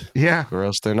the head. Yeah. Or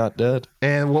else they're not dead.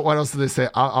 And what else did they say?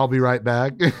 I'll be right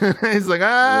back. He's like,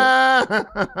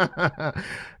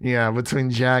 yeah, between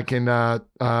Jack and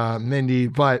Mindy.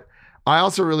 But I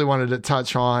also really wanted to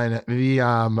touch on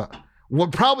the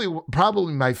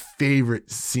probably my favorite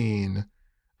scene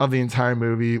of the entire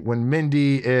movie when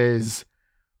Mindy is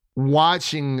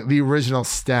watching the original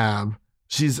stab.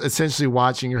 She's essentially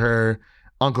watching her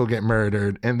uncle get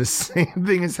murdered, and the same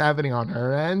thing is happening on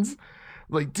her end.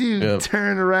 Like, dude,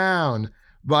 turn around.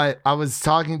 But I was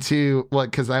talking to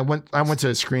because I went to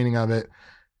a screening of it,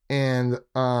 and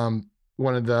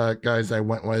one of the guys I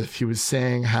went with, he was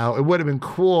saying how it would have been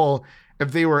cool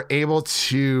if they were able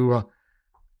to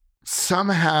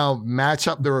somehow match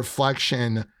up the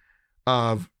reflection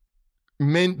of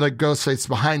like Ghostface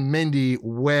behind Mindy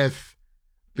with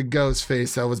the ghost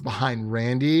face that was behind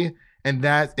Randy. And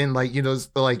that, and like,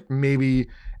 like maybe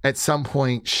at some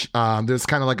point there's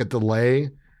kind of like a delay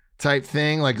type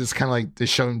thing, like it's kind of like they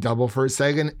show him double for a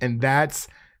second, and that's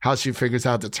how she figures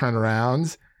out to turn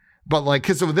around. But like,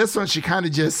 because with this one, she kind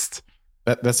of just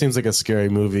that seems like a scary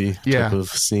movie type of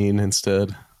scene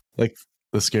instead, like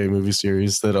the scary movie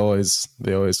series that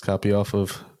they always copy off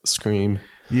of Scream.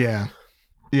 Yeah,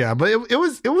 but it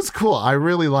was cool. I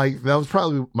really liked that. Was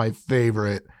probably my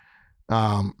favorite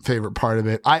part of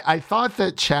it. I thought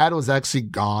that Chad was actually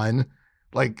gone.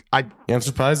 Like I'm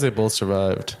surprised they both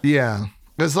survived. Yeah.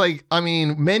 It's like, I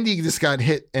mean, Mindy just got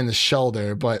hit in the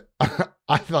shoulder, but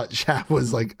I thought Chad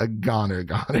was like a goner.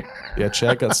 Yeah,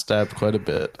 Chad got stabbed quite a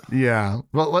bit. Yeah,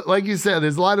 but like you said,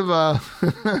 there's a lot of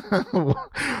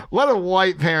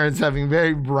white parents having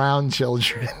very brown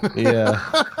children. Yeah.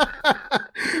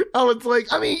 I was like,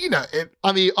 I mean,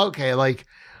 okay, like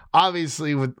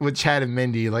obviously with Chad and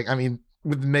Mindy, like, I mean,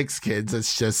 with mixed kids,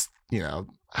 it's just,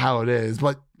 how it is.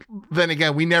 But then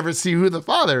again, we never see who the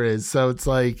father is, so it's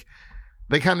like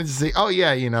they kind of just say, oh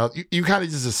yeah, you kind of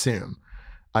just assume,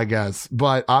 I guess.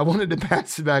 But I wanted to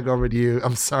pass it back over to you.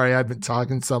 I'm sorry I've been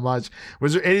talking so much.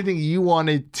 Was there anything you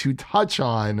wanted to touch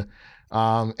on,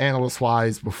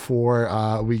 analyst-wise,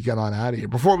 before we get on out of here?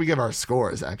 Before we give our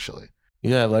scores, actually.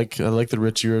 Yeah, I like the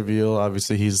Richie reveal.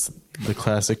 Obviously, he's the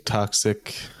classic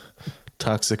toxic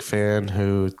fan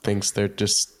who thinks they're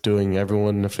just doing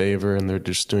everyone a favor and they're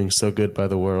just doing so good by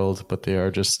the world, but they are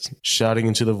just shouting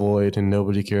into the void and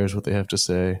nobody cares what they have to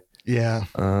say. Yeah.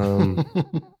 I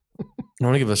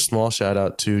want to give a small shout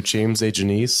out to James A.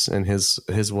 Janice and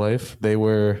his wife. They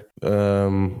were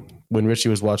when Richie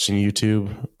was watching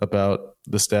YouTube about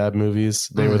the Stab movies,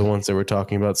 they were the ones that were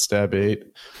talking about Stab 8,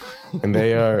 and they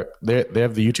have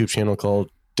the YouTube channel called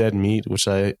Dead Meat, which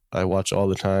I watch all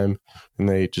the time, and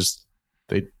they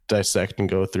dissect and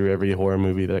go through every horror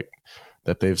movie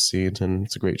that they've seen, and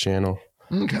it's a great channal.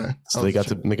 Okay. So they got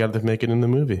to make it in the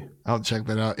movie. I'll check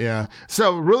that out. Yeah.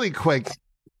 So really quick,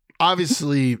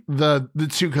 obviously the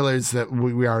two killers that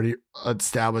we already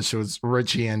established was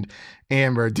Richie and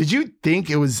Amber. Did you think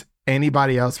it was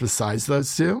anybody else besides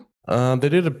those two? They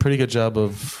did a pretty good job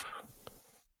of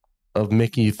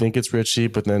making you think it's Richie,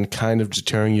 but then kind of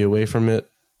deterring you away from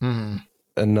it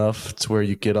enough to where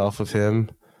you get off of him.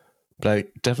 But I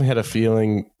definitely had a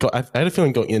feeling. I had a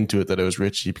feeling going into it that it was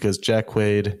Richie, because Jack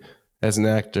Quaid, as an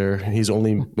actor, he's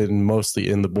only been mostly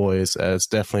in The Boys as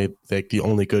definitely like the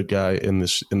only good guy in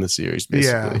the series,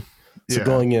 basically. Yeah. So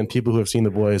going in, people who have seen The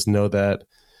Boys know that,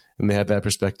 and they have that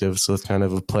perspective. So it's kind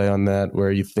of a play on that, where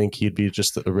you think he'd be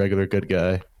just a regular good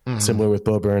guy, similar with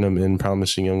Bo Burnham in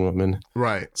Promising Young Woman.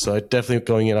 Right. So I definitely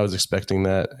going in, I was expecting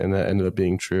that, and that ended up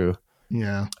being true.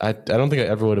 Yeah. I don't think I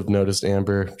ever would have noticed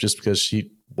Amber, just because she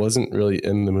wasn't really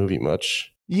in the movie much.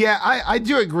 Yeah, I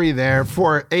do agree there.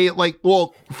 For a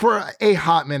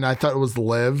hot minute, I thought it was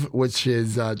Liv, which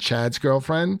is Chad's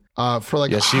girlfriend. For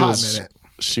like a hot minute.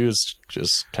 She was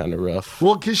just kind of rough.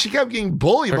 Well, because she kept getting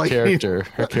bullied. Her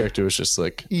character was just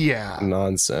like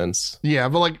nonsense. Yeah,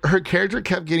 but like her character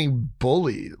kept getting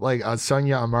bullied. Like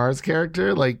Sonia Amar's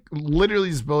character, like literally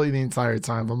just bullied the entire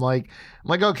time. I'm like,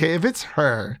 okay, if it's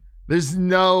her,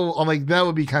 I'm like, that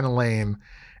would be kind of lame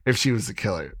if she was the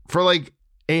killer. For like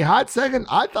a hot second,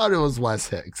 I thought it was Wes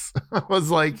Hicks. I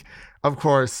was like, of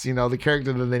course, the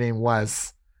character that they named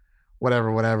Wes,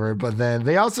 whatever. But then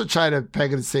they also try to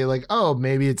peg it and say like, oh,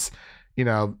 maybe it's,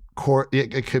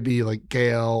 it could be like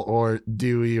Gail or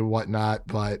Dewey or whatnot.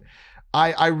 But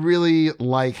I really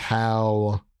like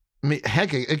how I mean,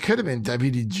 heck, it could have been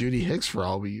Deputy Judy Hicks for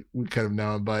all we could have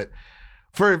known. But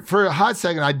for a hot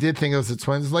second, I did think it was the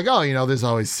twins. Like, oh, there's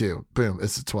always Sue. Boom,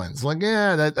 it's the twins. Like,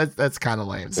 yeah, that's kind of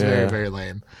lame. It's very, very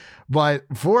lame. But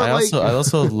I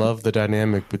also love the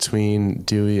dynamic between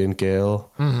Dewey and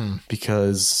Gale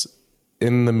because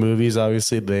in the movies,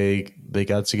 obviously they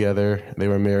got together, they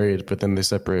were married, but then they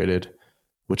separated,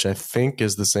 which I think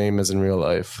is the same as in real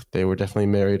life. They were definitely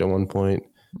married at one point,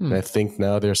 and I think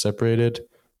now they're separated.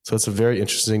 So it's a very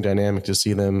interesting dynamic to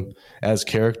see them as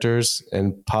characters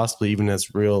and possibly even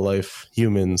as real life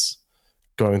humans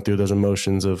going through those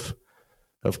emotions of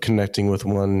connecting with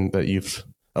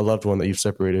a loved one that you've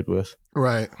separated with.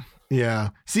 Right. Yeah.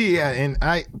 See, yeah, and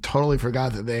I totally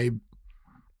forgot that they,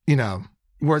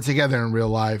 were together in real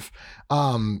life.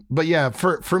 But yeah,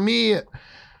 for me,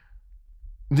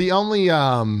 the only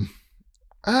I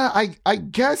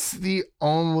guess the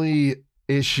only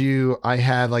issue I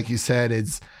had, like you said,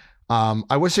 is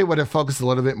I wish they would have focused a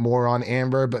little bit more on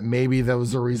Amber, but maybe that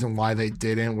was the reason why they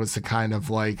didn't, was to kind of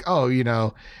like,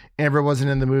 Amber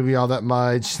wasn't in the movie all that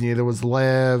much, neither was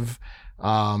Liv.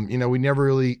 We never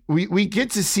really we get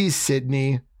to see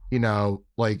Sydney,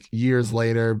 like years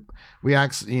later. We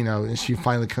actually, and she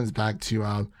finally comes back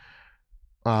to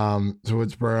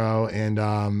Woodsboro,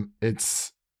 and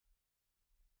it's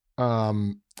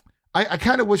I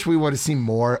kind of wish we would have seen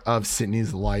more of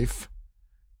Sydney's life.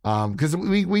 Because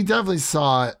we definitely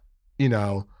saw,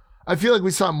 I feel like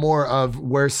we saw more of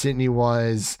where Sydney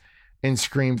was in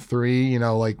Scream 3,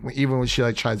 like even when she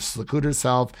like tried to seclude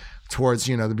herself towards,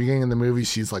 the beginning of the movie,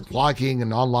 she's like locking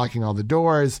and unlocking all the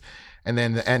doors. And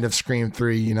then the end of Scream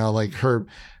 3, like her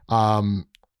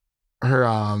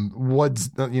woods,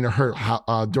 her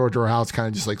door to her house kind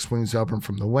of just like swings open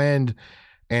from the wind,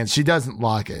 and she doesn't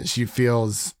lock it. She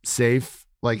feels safe,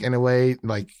 like in a way,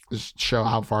 like show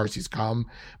how far she's come.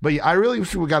 But yeah, I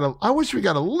wish we got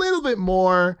a little bit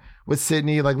more with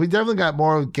Sydney. Like we definitely got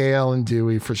more with Gale and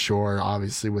Dewey for sure,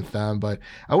 obviously with them. But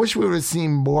I wish we would have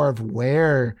seen more of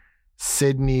where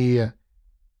Sydney,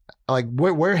 like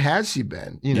where has she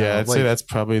been? I'd say that's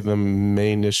probably the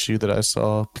main issue that I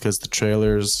saw, because the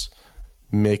trailers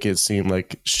make it seem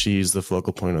like she's the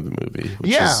focal point of the movie,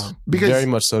 which is because very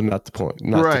much so not the point,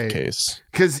 not the case.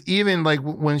 Because even like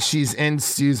when she's in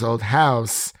Stu's old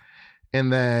house,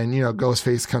 and then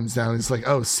Ghostface comes down, it's like,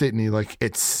 oh, Sydney, like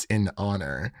it's in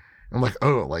honor. I'm like,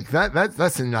 oh, like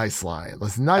that's a nice line.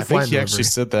 That's a nice line. I think he actually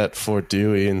said that for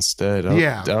Dewey instead.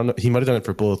 I don't know. He might have done it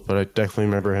for both, but I definitely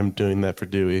remember him doing that for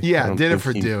Dewey. Yeah, did it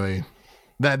for Dewey.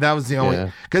 That was the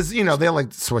only, because they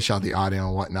like switch out the audio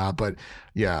and whatnot. But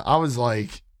yeah, I was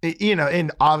like,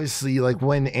 and obviously like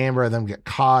when Amber and them get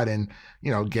caught, and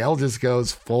Gale just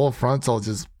goes full frontal,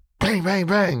 just bang, bang,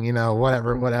 bang,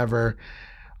 whatever,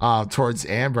 towards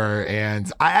Amber.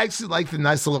 And I actually like the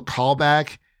nice little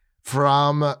callback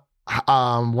from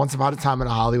Once Upon a Time in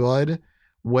Hollywood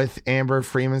with Amber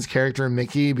Freeman's character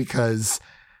Mickey, because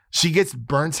she gets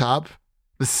burnt up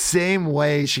the same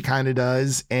way she kind of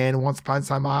does in Once Upon a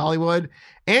Time in Hollywood,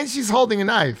 and she's holding a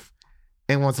knife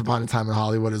in Once Upon a Time in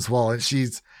Hollywood as well. And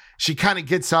she kind of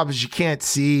gets up and she can't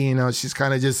see, she's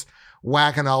kind of just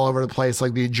whacking all over the place,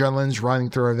 like the adrenaline's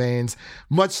running through her veins,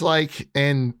 much like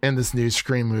in this new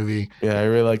Scream movie. Yeah, I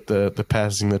really like the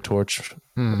passing the torch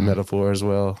metaphor as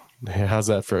well. How's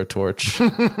that for a torch?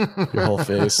 Your whole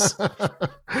face.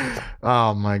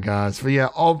 Oh my gosh. But yeah,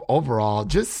 overall,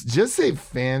 just a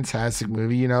fantastic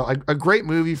movie. A great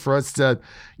movie for us to,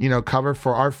 cover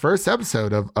for our first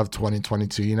episode of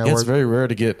 2022. It's very rare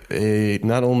to get a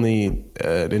not only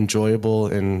an enjoyable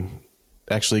and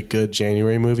actually good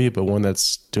January movie, but one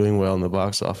that's doing well in the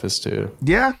box office too.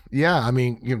 Yeah. I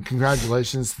mean,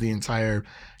 congratulations to the entire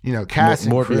cast.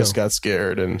 Morbius got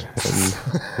scared and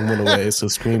went away, so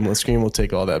Scream will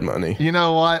take all that money. You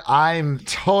know what? I'm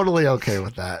totally okay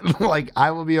with that. Like,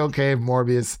 I will be okay if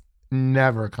Morbius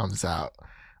never comes out.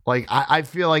 Like, I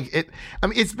feel like it. I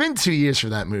mean, it's been 2 years for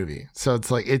that movie, so it's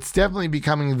like it's definitely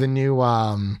becoming the new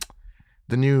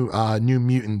New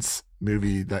Mutants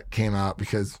movie that came out,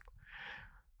 because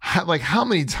like how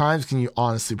many times can you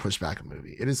honestly push back a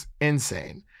movie? It is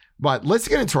insane. But let's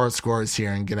get into our scores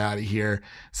here and get out of here.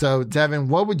 So, Devin,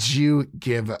 what would you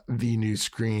give the new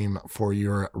Scream for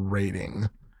your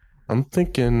rating? I'm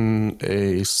thinking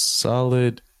a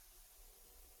solid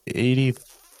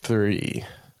 83.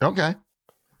 Okay.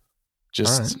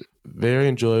 Just very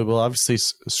enjoyable. Obviously,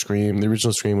 Scream, the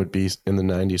original Scream would be in the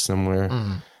 90s somewhere.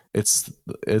 It's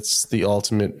the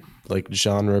ultimate like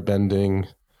genre-bending,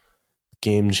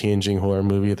 game-changing horror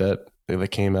movie that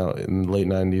that came out in the late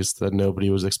 90s that nobody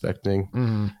was expecting.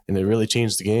 And it really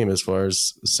changed the game as far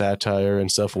as satire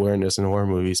and self-awareness in horror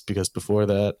movies, because before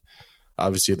that,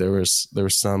 obviously there was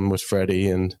some with Freddy,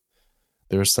 and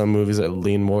there were some movies that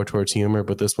lean more towards humor,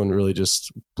 but this one really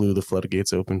just blew the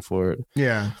floodgates open for it.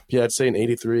 Yeah. I'd say in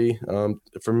 83.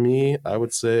 For me, I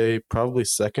would say probably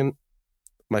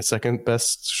my second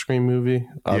best Scream movie.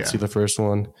 Obviously the first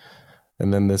one,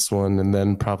 and then this one, and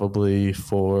then probably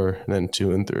 4, and then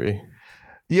 2 and 3.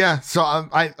 Yeah, so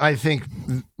I think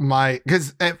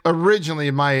because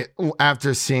originally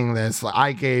after seeing this,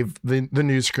 I gave the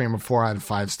new Scream a 4 out of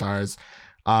 5 stars.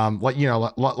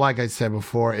 Like I said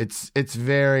before, it's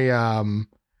very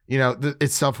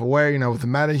it's self-aware. With the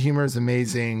meta humor is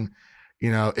amazing.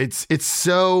 It's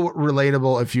so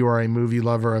relatable if you are a movie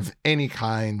lover of any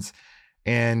kinds,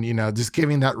 and just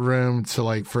giving that room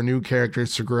to for new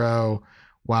characters to grow,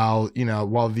 while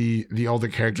the older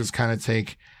characters kind of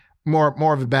take more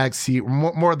of a back seat,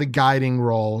 more of the guiding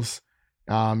roles.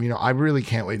 I really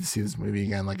can't wait to see this movie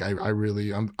again.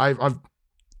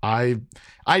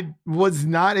 I was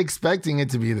not expecting it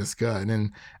to be this good,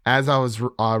 and as I was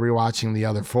rewatching the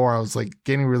other 4, I was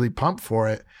getting really pumped for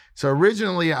it. So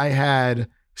originally I had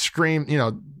Scream,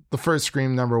 the first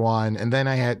Scream #1, and then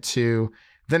I had 2,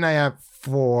 then I have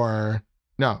 4.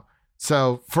 No,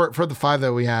 so for the 5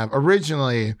 that we have,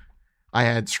 originally I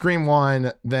had Scream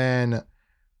 1, then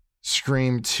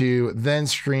Scream 2, then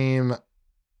Scream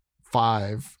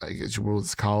 5, I guess we'll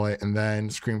just call it, and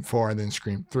then Scream 4, and then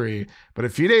Scream 3. But a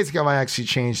few days ago, I actually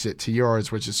changed it to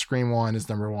yours, which is Scream 1 is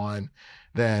 #1,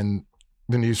 then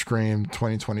the new Scream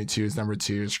 2022 is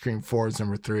 #2, Scream 4 is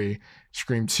 #3,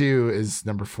 Scream 2 is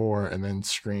 #4, and then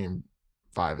Scream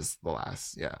 5 is the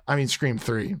last. Yeah, I mean Scream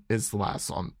 3 is the last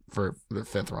one for the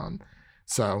 5th run.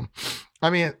 So, I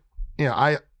mean,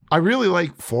 I really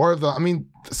like 4 of them. I mean,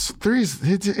 3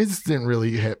 it just didn't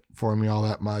really hit for me all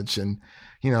that much, and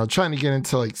trying to get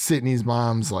into Sydney's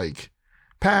mom's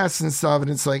past and stuff,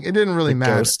 and it's it didn't really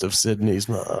matter. Ghost of Sydney's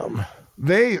mom.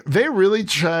 They really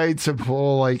tried to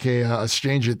pull a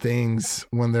Stranger Things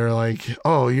when they're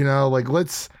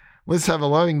let's have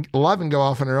 11 go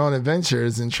off on their own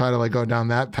adventures and try to go down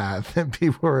that path, and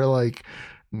people were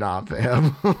nah,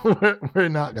 fam, we're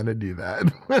not gonna do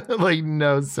that.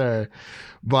 No, sir.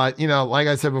 But like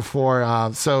I said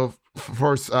before, so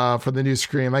for the new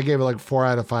Scream, I gave it 4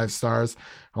 out of 5 stars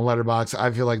on Letterboxd.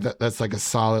 I feel that's a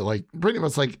solid, pretty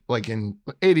much in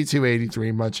 82,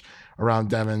 83, much around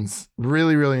Devin's.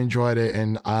 Really, really enjoyed it,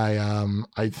 and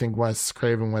I think Wes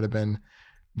Craven would have been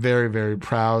very, very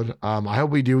proud. I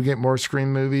hope we do get more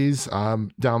Scream movies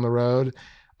down the road.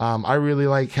 I really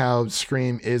like how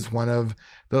Scream is one of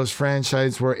those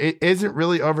franchises where it isn't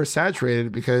really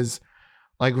oversaturated, because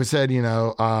like we said,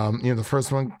 the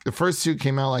first 2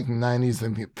 came out in the 90s,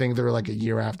 and I think they were a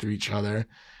year after each other.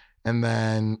 And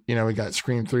then, we got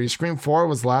Scream 3. Scream 4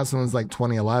 was the last one, was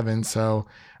 2011. So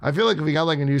I feel if we got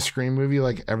a new Scream movie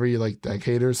every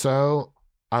decade or so,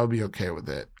 I would be okay with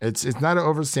it. It's not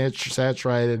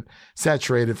an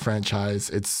saturated franchise.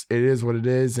 It is what it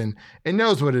is, and it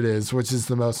knows what it is, which is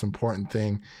the most important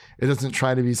thing. It doesn't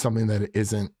try to be something that it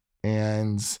isn't.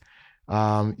 And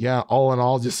all in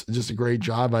all, just a great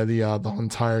job by the whole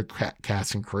entire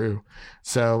cast and crew.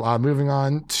 So moving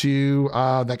on to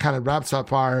that kind of wraps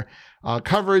up our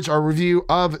coverage, our review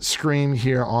of Scream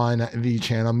here on the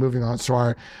channel. Moving on to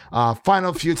our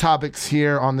final few topics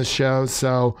here on the show.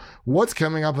 So what's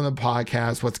coming up on the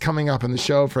podcast, what's coming up in the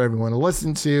show for everyone to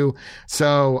listen to.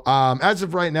 So as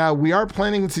of right now, we are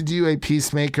planning to do a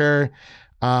Peacemaker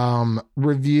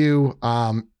review.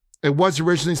 It was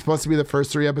originally supposed to be the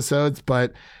first 3 episodes,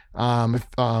 but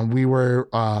we were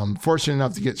fortunate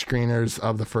enough to get screeners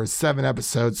of the first 7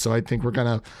 episodes. So I think we're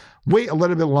going to wait a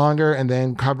little bit longer and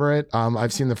then cover it.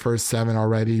 I've seen the first 7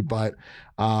 already, but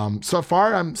so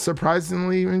far I'm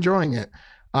surprisingly enjoying it.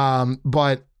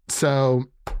 But so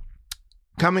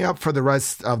coming up for the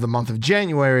rest of the month of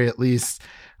January, at least,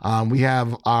 we're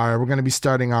going to be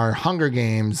starting our Hunger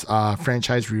Games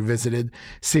franchise revisited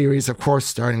series, of course,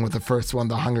 starting with the first one,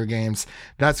 The Hunger Games.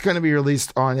 That's going to be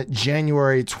released on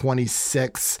January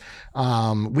 26th.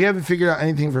 We haven't figured out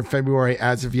anything for February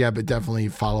as of yet, but definitely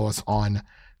follow us on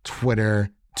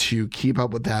Twitter to keep up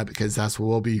with that, because that's what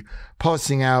we'll be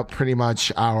posting out pretty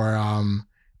much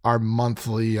our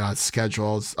monthly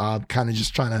schedules, kind of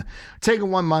just trying to take it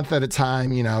 1 month at a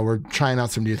time. We're trying out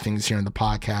some new things here in the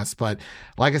podcast, but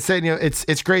like I said,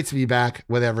 it's great to be back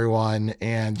with everyone.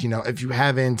 And, if you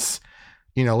haven't,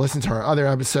 listened to our other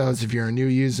episodes, if you're a new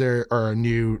user or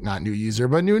not new user,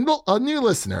 but a new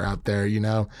listener out there,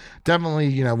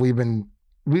 definitely, we've been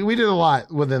we did a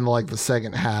lot within like the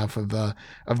second half of the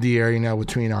year,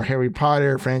 between our Harry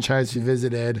Potter franchise we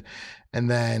visited, and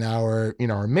then our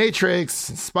Matrix,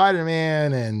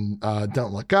 Spider-Man, and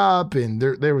Don't Look Up, and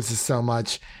there was just so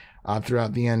much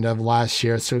throughout the end of last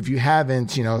year. So if you haven't,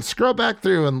 scroll back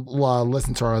through and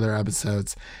listen to our other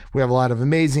episodes. We have a lot of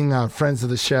amazing friends of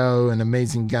the show and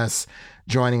amazing guests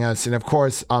joining us. And of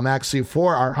course, actually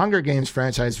for our Hunger Games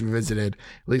franchise we visited,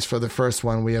 at least for the first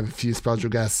one, we have a few special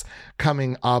guests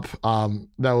coming up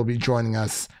that will be joining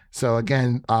us. So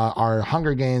again, our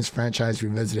Hunger Games franchise we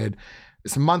visited,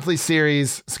 it's a monthly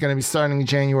series. It's going to be starting in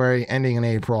January, ending in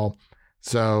April.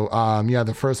 So,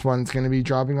 the first one's going to be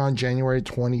dropping on January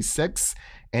 26th.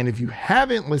 And if you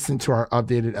haven't listened to our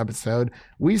updated episode,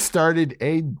 we started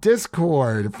a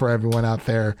Discord for everyone out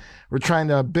there. We're trying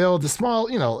to build a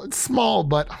small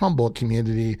but humble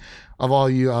community of all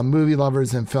you movie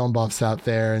lovers and film buffs out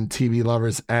there, and TV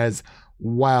lovers as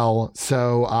well.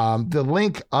 So, the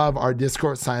link of our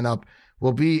Discord sign up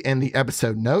will be in the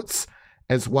episode notes,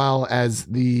 as well as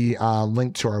the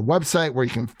link to our website where you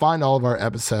can find all of our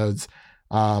episodes.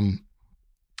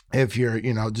 If you're,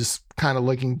 just kind of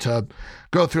looking to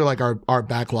go through like our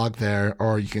backlog there,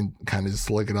 or you can kind of just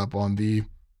look it up on the,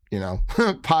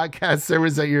 podcast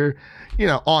service that you're,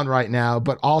 on right now.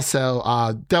 But also,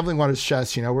 definitely want to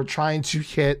stress, we're trying to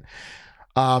hit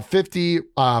 50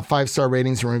 5-star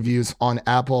ratings and reviews on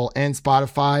Apple and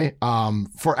Spotify.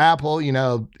 For Apple,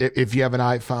 if you have an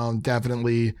iPhone,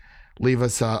 definitely leave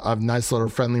us a nice little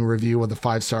friendly review with a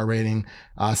 5-star rating.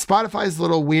 Spotify is a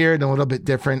little weird and a little bit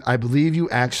different. I believe you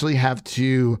actually have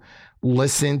to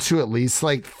listen to at least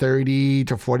like 30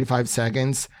 to 45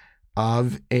 seconds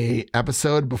of a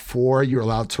episode before you're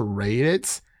allowed to rate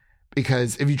it.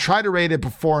 Because if you try to rate it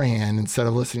beforehand instead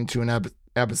of listening to an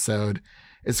episode,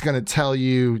 it's going to tell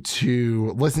you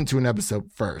to listen to an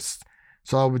episode first.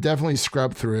 So I would definitely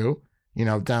scrub through,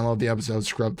 download the episode,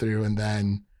 scrub through, and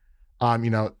then,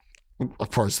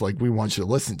 of course, like we want you to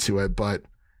listen to it, but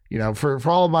for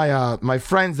all of my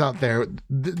friends out there,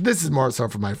 this is more so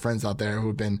for my friends out there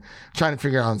who've been trying to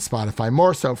figure out on Spotify,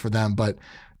 more so for them, but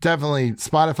definitely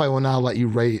Spotify will not let you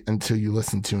rate until you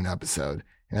listen to an episode.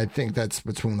 And I think that's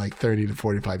between like 30 to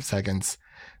 45 seconds,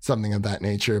 something of that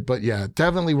nature. But yeah,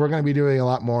 definitely we're going to be doing a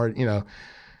lot more,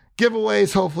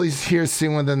 giveaways, hopefully here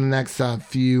soon within the next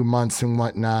few months and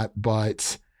whatnot.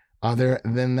 But other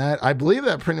than that, I believe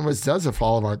that pretty much does it for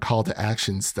all of our call to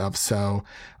action stuff. So,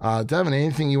 Devin,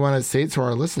 anything you want to say to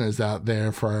our listeners out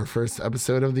there for our first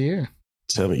episode of the year?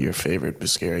 Tell me your favorite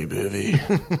scary movie.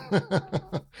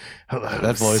 Hello,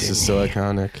 that voice Sydney. is so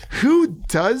iconic. Who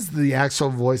does the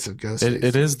actual voice of Ghostface?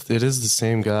 It is the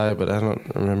same guy, but I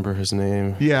don't remember his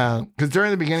name. Yeah, because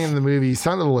during the beginning of the movie, he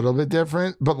sounded a little bit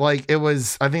different, but like it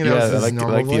was, I think that was his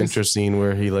normal like voice. the intro scene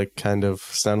where he like kind of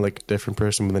sounded like a different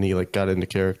person, but then he like got into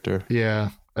character.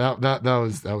 Yeah, that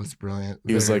was brilliant.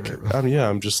 He was like,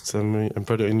 I'm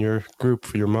put in your group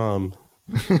for your mom.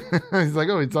 He's like,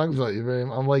 oh, he talks about you very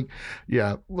much. I'm like,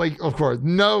 yeah, like of course,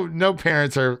 no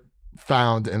parents are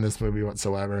found in this movie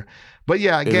whatsoever. But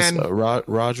yeah, again,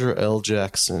 Roger L.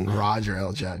 Jackson. Roger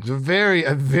L. Jackson, a very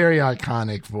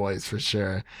iconic voice for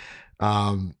sure.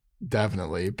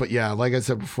 Definitely. But yeah, like I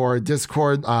said before,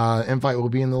 Discord invite will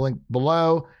be in the link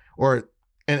below or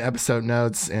in episode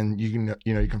notes, and you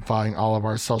can find all of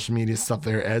our social media stuff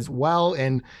there as well.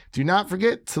 And do not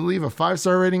forget to leave a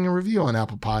 5-star rating and review on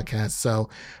Apple Podcasts. So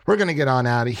we're going to get on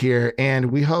out of here,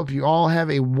 and we hope you all have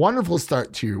a wonderful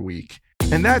start to your week.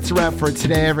 And that's a wrap for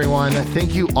today, everyone.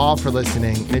 Thank you all for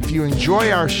listening. And if you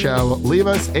enjoy our show, leave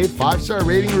us a 5-star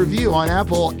rating review on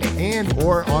Apple and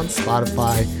or on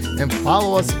Spotify, and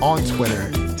follow us on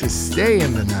Twitter to stay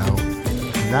in the know.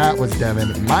 That was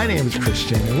Devin. My name is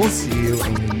Christian, and we'll see you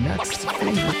in your next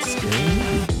favorite scary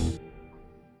movie.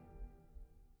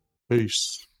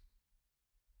 Peace.